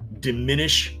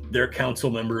 diminish their council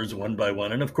members one by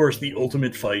one, and of course the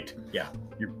ultimate fight. Yeah,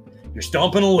 you're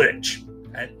stomping a lich.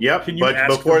 Yep, but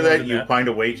before that, you find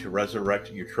a way to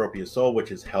resurrect Eutropia's soul,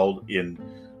 which is held in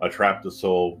a Trap the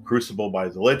Soul crucible by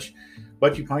the lich,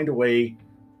 but you find a way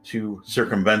to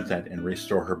circumvent that and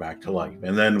restore her back to life.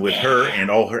 And then with her and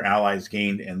all her allies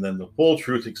gained, and then the full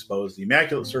truth exposed, the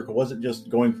Immaculate Circle wasn't just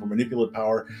going for manipulative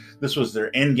power. This was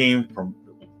their end game from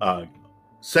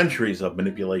centuries of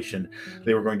manipulation.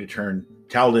 They were going to turn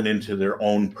Taldan into their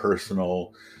own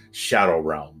personal shadow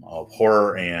realm of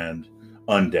horror and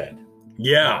undead.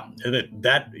 Yeah,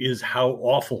 that is how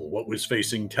awful what was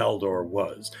facing Taldor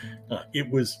was. It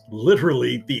was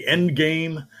literally the end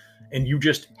game, and you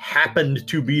just happened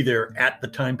to be there at the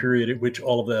time period at which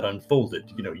all of that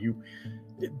unfolded.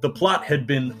 The plot had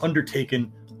been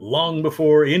undertaken long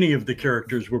before any of the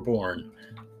characters were born,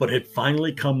 but had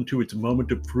finally come to its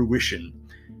moment of fruition,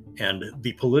 and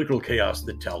the political chaos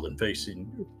that Taldan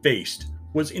faced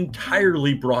was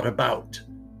entirely brought about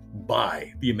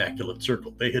by the Immaculate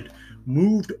Circle. They had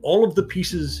moved all of the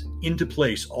pieces into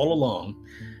place all along,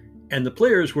 and the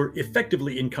players were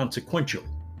effectively inconsequential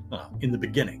in the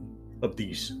beginning of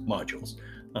these modules.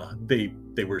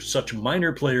 They were such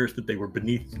minor players that they were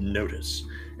beneath notice.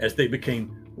 As they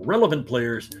became relevant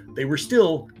players, they were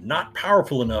still not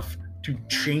powerful enough to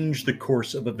change the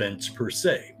course of events per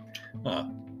se.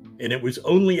 And it was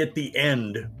only at the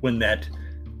end, when that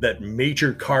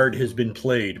major card has been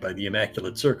played by the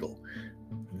Immaculate Circle,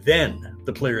 then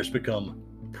the players become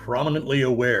prominently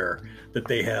aware that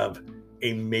they have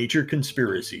a major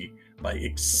conspiracy by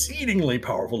exceedingly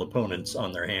powerful opponents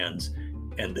on their hands,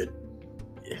 and that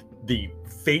the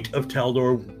fate of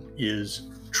Taldor is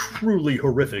truly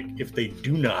horrific if they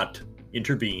do not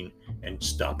intervene and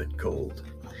stop it cold.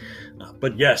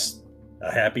 But yes,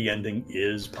 a happy ending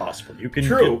is possible. You can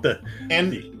get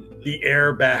the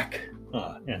heir back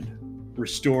and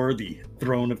restore the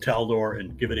throne of Taldor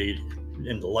and give it an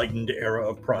enlightened era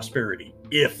of prosperity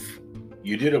if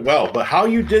you did it well. But how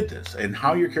you did this and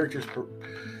how your characters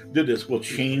did this will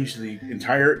change the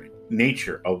entire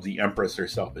nature of the Empress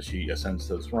herself as she ascends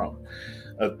to the throne.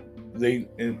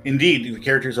 Indeed, the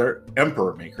characters are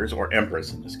emperor makers, or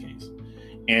empress in this case.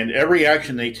 And every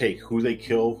action they take, who they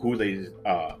kill, who they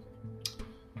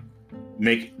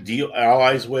make deal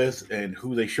allies with, and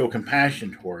who they show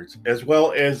compassion towards, as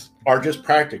well as are just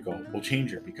practical, will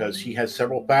change her, because she has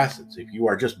several facets. If you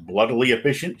are just bloodily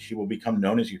efficient, she will become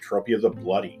known as Eutropia the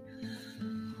Bloody.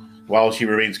 While she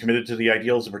remains committed to the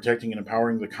ideals of protecting and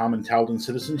empowering the common Taldan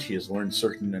citizen, she has learned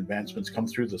certain advancements come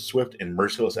through the swift and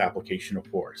merciless application of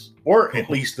force, or at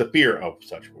least the fear of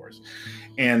such force.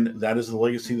 And that is the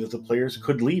legacy that the players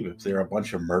could leave if they're a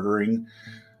bunch of murdering,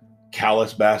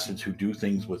 callous bastards who do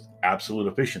things with absolute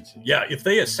efficiency. Yeah, if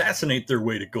they assassinate their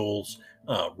way to goals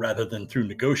rather than through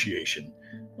negotiation,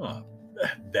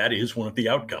 that is one of the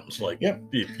outcomes. Like,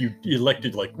 if you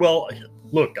elected, like, well,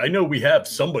 look, I know we have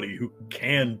somebody who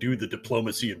can do the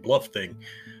diplomacy and bluff thing,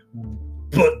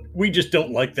 but we just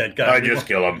don't like that guy. I just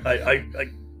kill him. I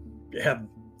have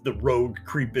the rogue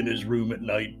creep in his room at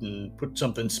night and put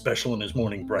something special in his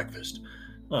morning breakfast.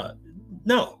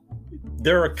 No,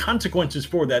 there are consequences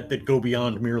for that go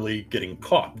beyond merely getting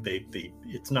caught.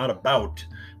 It's not about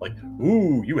like,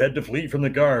 ooh, you had to flee from the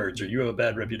guards or you have a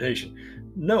bad reputation.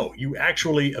 No, you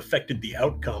actually affected the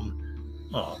outcome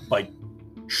by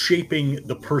shaping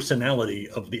the personality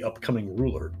of the upcoming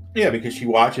ruler. Yeah, because she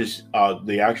watches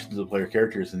the actions of the player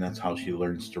characters, and that's how she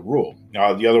learns to rule.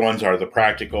 The other ones are the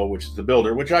practical, which is the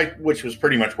builder, which was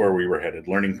pretty much where we were headed,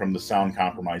 learning from the sound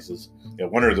compromises.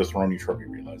 One or the throne Eutropia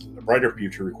realizes a brighter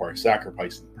future requires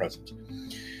sacrifice in the present.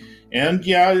 And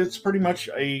yeah, it's pretty much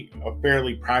a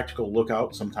fairly practical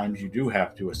lookout. Sometimes you do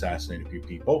have to assassinate a few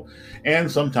people,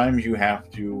 and sometimes you have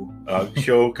to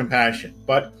show compassion.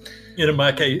 But in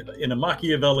a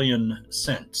Machiavellian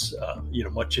sense,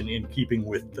 much in keeping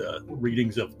with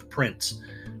readings of the Prince,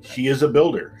 she is a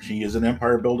builder. She is an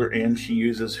empire builder, and she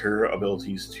uses her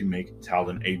abilities to make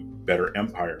Taldan a better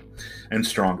empire and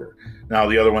stronger. Now,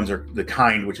 the other ones are the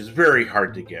kind, which is very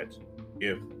hard to get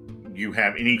if you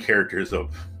have any characters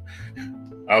of...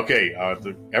 Okay,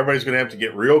 everybody's going to have to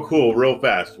get real cool real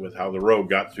fast with how the rogue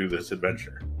got through this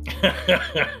adventure.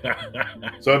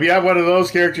 So if you have one of those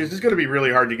characters, it's going to be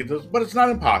really hard to get those, but it's not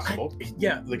impossible.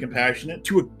 The compassionate.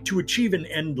 To achieve an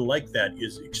end like that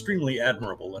is extremely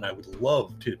admirable, and I would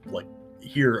love to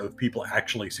hear of people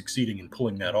actually succeeding in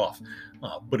pulling that off.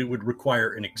 But it would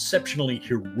require an exceptionally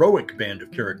heroic band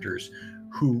of characters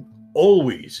who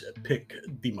always pick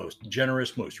the most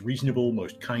generous, most reasonable,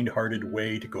 most kind-hearted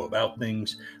way to go about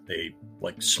things. They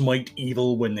smite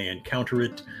evil when they encounter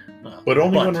it, but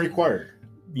only when required.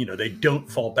 They don't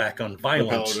fall back on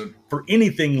violence for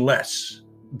anything less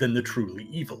than the truly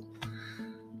evil.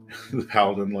 The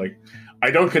Paladin,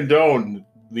 I don't condone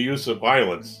the use of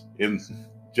violence in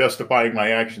justifying my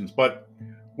actions, but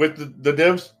with the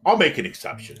divs, I'll make an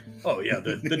exception. Oh, yeah,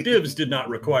 the divs did not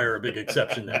require a big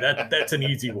exception there. That's an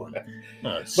easy one.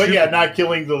 But yeah, not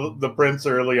killing the prince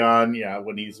early on,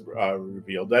 when he's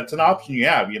revealed. That's an option you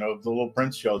have. If the little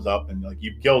prince shows up and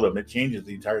you've killed him, it changes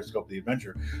the entire scope of the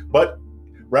adventure. But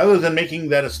rather than making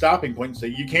that a stopping point and say,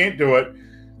 you can't do it,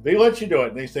 they let you do it.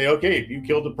 And they say, okay, if you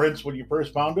killed the prince when you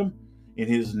first found him in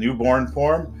his newborn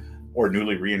form, or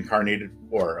newly reincarnated,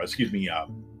 or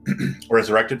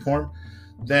resurrected form,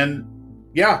 then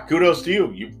kudos to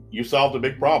you. You solved a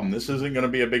big problem. This isn't going to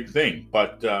be a big thing,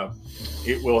 but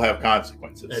it will have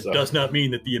consequences. That does not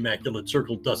mean that the Immaculate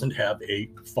Circle doesn't have a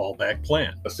fallback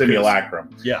plan. A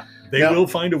simulacrum. Yeah, they will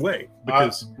find a way,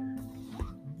 because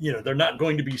they're not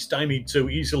going to be stymied so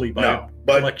easily by a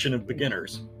collection of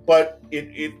beginners. But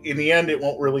in the end, it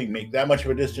won't really make that much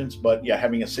of a distance. But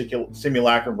having a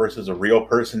simulacrum versus a real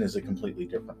person is a completely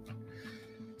different thing.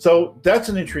 So that's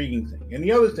an intriguing thing. And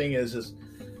the other thing is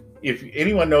if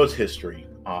anyone knows history,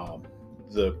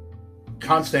 the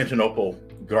Constantinople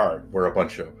Guard were a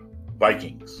bunch of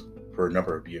Vikings for a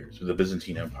number of years with the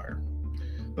Byzantine Empire.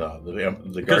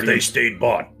 Because they stayed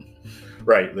bought.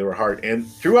 Right, they were hard. And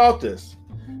throughout this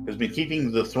has been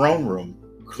keeping the throne room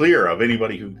clear of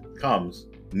anybody who comes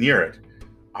near it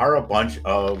are a bunch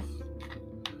of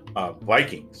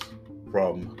Vikings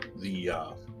from the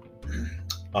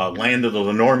land of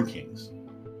the Norm Kings,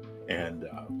 and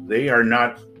they have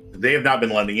not been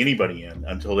letting anybody in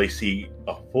until they see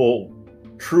a full,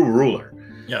 true ruler.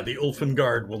 Yeah, the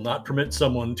Ulfengard will not permit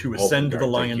someone to ascend to the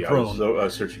Lion Throne. I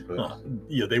was searching for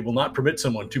that. They will not permit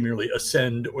someone to merely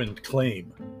ascend and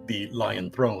claim the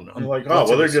Lion Throne. I'm like, oh,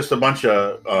 well, they're just a bunch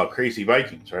of crazy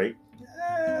Vikings, right?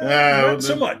 Not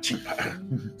so much.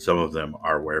 Some of them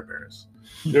are werebears.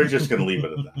 They're just going to leave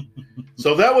it at that.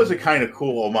 So that was a kind of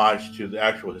cool homage to the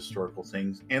actual historical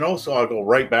things. And also, I'll go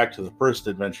right back to the first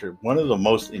adventure. One of the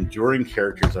most enduring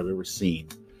characters I've ever seen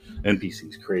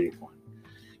NPCs created one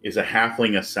is a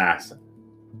halfling assassin.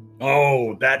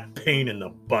 Oh, that pain in the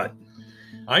butt.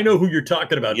 I know who you're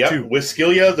talking about, too.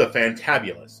 Wiskilia the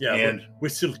Fantabulous. Yeah, and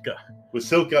Wisilka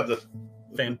the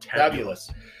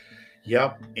Fantabulous.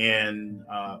 Yep, and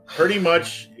pretty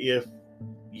much if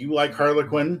you like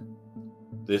Harlequin,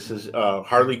 this is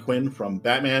Harley Quinn from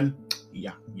Batman.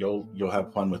 Yeah, you'll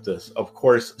have fun with this. Of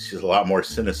course, she's a lot more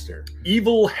sinister.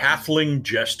 Evil halfling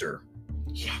jester.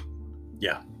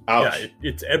 Yeah. Ouch. Yeah,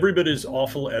 it's every bit as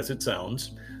awful as it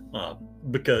sounds,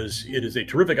 because it is a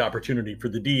terrific opportunity for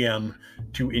the DM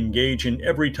to engage in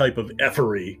every type of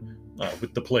effery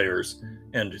with the players.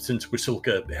 And since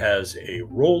Wisilka has a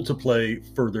role to play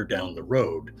further down the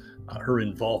road, her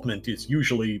involvement is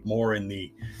usually more in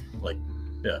the,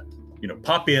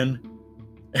 pop in,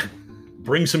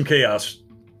 bring some chaos,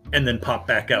 and then pop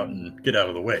back out and get out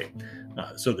of the way,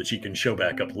 so that she can show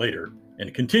back up later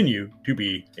and continue to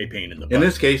be a pain in the butt. In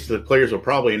this case, the players will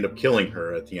probably end up killing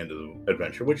her at the end of the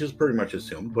adventure, which is pretty much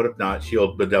assumed. But if not,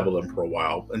 she'll bedevil them for a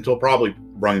while until probably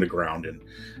brung to ground and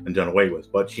done away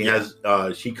with. But she has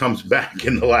she comes back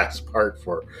in the last part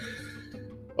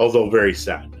although very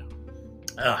sad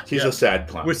now. She's a sad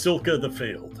clown. Wisilka the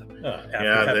Failed.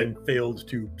 After having failed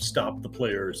to stop the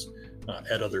players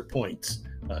at other points,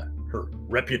 her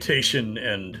reputation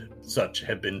and such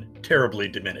have been terribly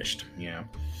diminished. Yeah.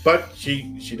 But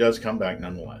she does come back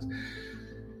nonetheless.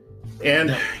 And,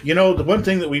 the one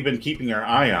thing that we've been keeping our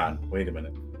eye on... Wait a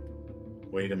minute.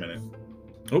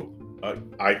 Oh.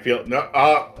 I feel...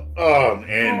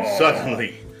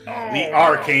 Suddenly, the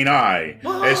arcane eye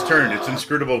has turned its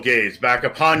inscrutable gaze back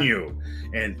upon you,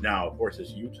 and now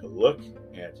forces you to look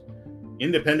at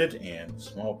independent and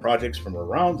small projects from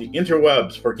around the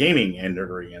interwebs for gaming and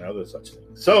nerdery and other such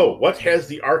things. So, what has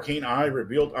the arcane eye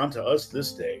revealed unto us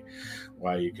this day?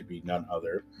 Why, it could be none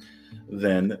other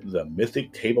than the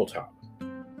Mythic Tabletop.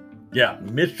 Yeah,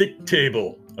 Mythic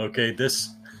Table. Okay, this...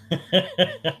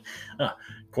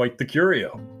 quite the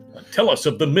curio. Tell us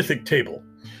of the Mythic Table.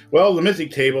 Well, the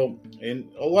Mythic Table,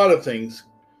 and a lot of things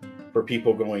for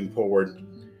people going forward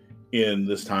in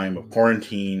this time of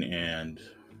quarantine and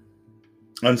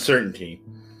uncertainty.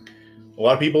 A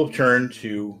lot of people have turned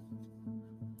to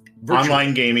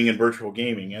online gaming and virtual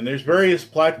gaming, and there's various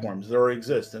platforms that already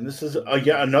exist, and this is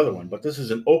yet another one, but this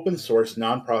is an open source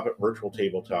nonprofit virtual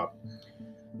tabletop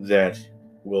that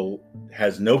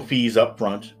has no fees up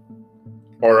front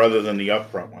or other than the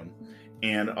upfront one,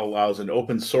 and allows an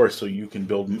open source so you can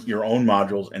build your own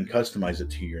modules and customize it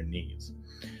to your needs.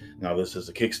 Now, this is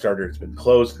a Kickstarter. It's been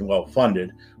closed and well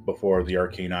funded before the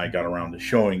Arcane Eye got around to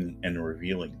showing and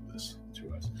revealing this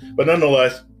to us. But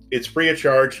nonetheless, it's free of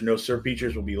charge. No serve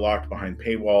features will be locked behind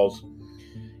paywalls,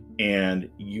 and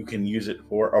you can use it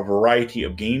for a variety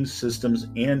of game systems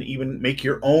and even make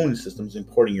your own systems,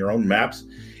 importing your own maps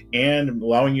and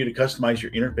allowing you to customize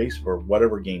your interface for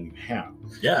whatever game you have.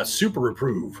 Yeah, super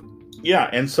approve. Yeah,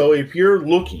 and so if you're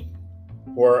looking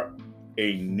for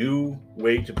a new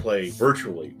way to play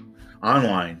virtually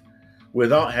online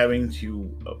without having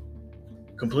to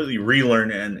completely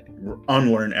relearn and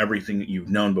unlearn everything that you've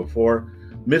known before,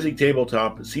 Mythic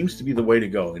Tabletop seems to be the way to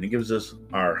go, and it gives us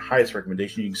our highest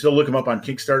recommendation. You can still look them up on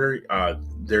Kickstarter.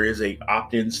 There is a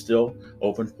opt-in still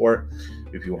open for it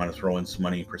if you want to throw in some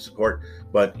money for support,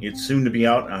 but it's soon to be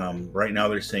out. Right now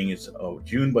they're saying it's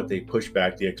June, but they push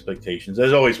back the expectations.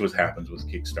 As always what happens with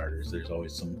Kickstarters, there's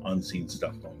always some unseen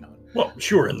stuff going on. Well,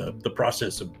 sure, in the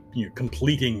process of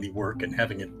completing the work and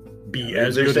having it be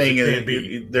as they're good saying as it can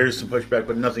be. There's some pushback,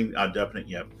 but nothing definite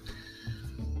yet.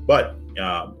 But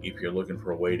if you're looking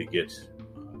for a way to get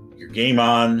your game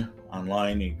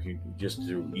online, if you just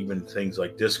do even things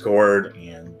like Discord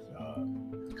and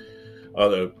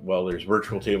there's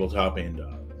virtual tabletop and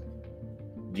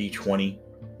D20.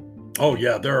 Oh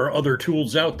yeah, there are other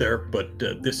tools out there, but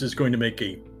this is going to make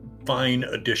a fine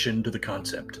addition to the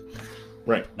concept.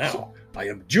 Right. Now, I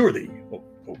abjure thee.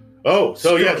 So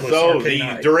the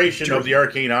Eye. duration of the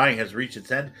Arcane Eye has reached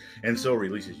its end, and so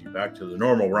releases you back to the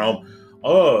normal realm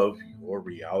of your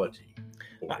reality.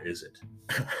 Or is it?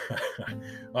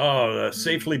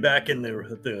 Safely back in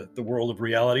the world of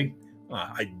reality.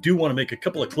 I do want to make a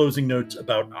couple of closing notes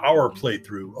about our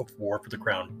playthrough of War for the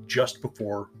Crown just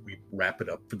before we wrap it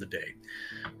up for the day.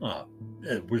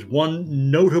 There was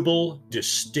one notable,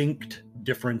 distinct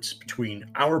difference between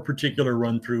our particular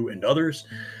run-through and others.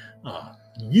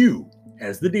 You,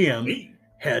 as the DM,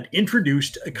 had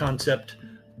introduced a concept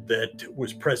that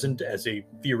was present as a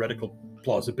theoretical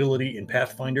plausibility in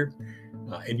Pathfinder,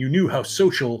 and you knew how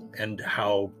social and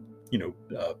how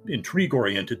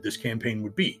intrigue-oriented this campaign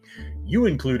would be. You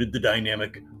included the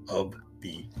dynamic of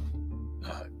the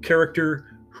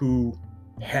character who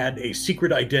had a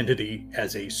secret identity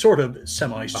as a sort of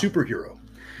semi-superhero.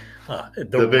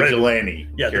 The vigilante.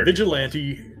 The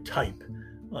vigilante type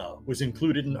was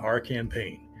included in our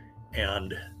campaign.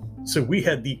 And so we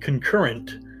had the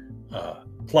concurrent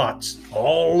plots,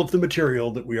 all of the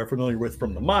material that we are familiar with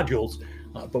from the modules,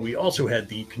 but we also had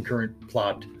the concurrent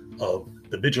plot of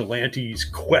the vigilante's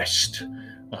quest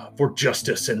for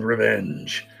justice and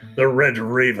revenge, the Red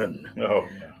Raven. Oh,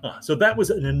 yeah. So that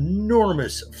was an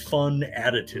enormous fun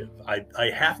additive. I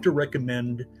have to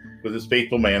recommend. With his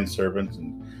faithful manservant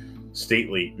and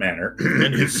stately manner.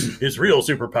 And his real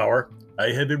superpower,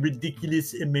 I have a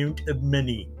ridiculous amount of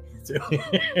money. So,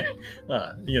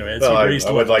 as he raised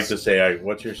I would like to say,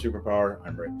 what's your superpower?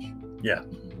 I'm rich. Yeah.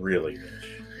 Really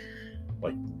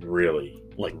rich. Really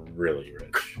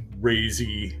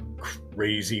rich.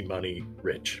 Crazy money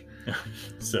rich.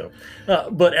 So,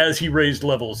 but as he raised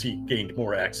levels, he gained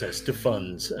more access to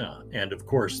funds. And of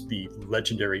course, the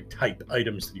legendary type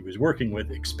items that he was working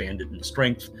with expanded in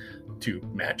strength to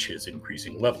match his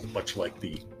increasing level, much like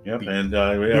the... Yep, and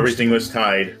everything was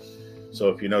tied. So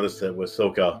if you notice that with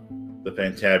Silka, the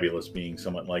Fantabulous being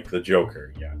somewhat like the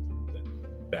Joker, the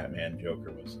Batman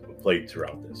Joker was played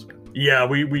throughout this one. Yeah,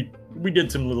 we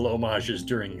did some little homages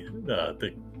during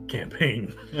the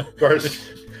campaign. Of course,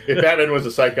 if Batman was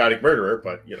a psychotic murderer,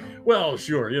 but Well,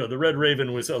 sure, the Red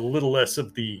Raven was a little less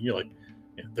of the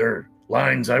there are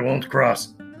lines I won't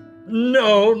cross.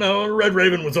 No, Red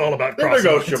Raven was all about crossing.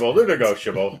 They're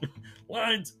negotiable.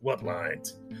 Lines? What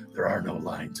lines? There are no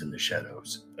lines in the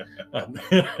shadows.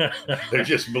 They're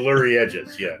just blurry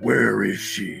edges, yeah. Where is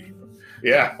she?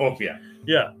 Yeah, oh yeah.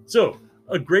 Yeah, so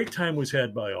a great time was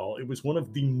had by all. It was one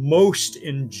of the most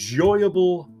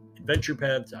enjoyable adventure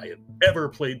paths I have ever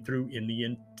played through in the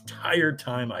entire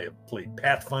time I have played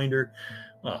Pathfinder.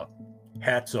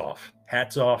 Hats off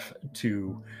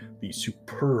to the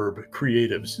superb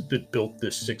creatives that built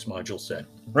this 6-module set.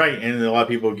 Right, and a lot of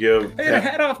people give... And a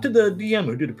hat off to the DM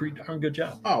who did a pretty darn good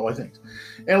job. Oh, I think.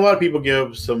 And a lot of people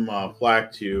give some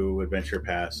flack to Adventure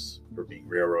Pass for being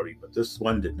railroady, but this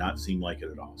one did not seem like it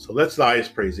at all. So that's the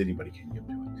highest praise anybody can give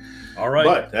to it. All right.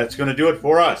 But that's going to do it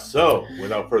for us. So,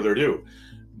 without further ado,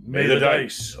 may the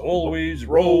dice always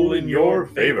roll in your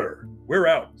favor. We're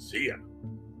out. See ya.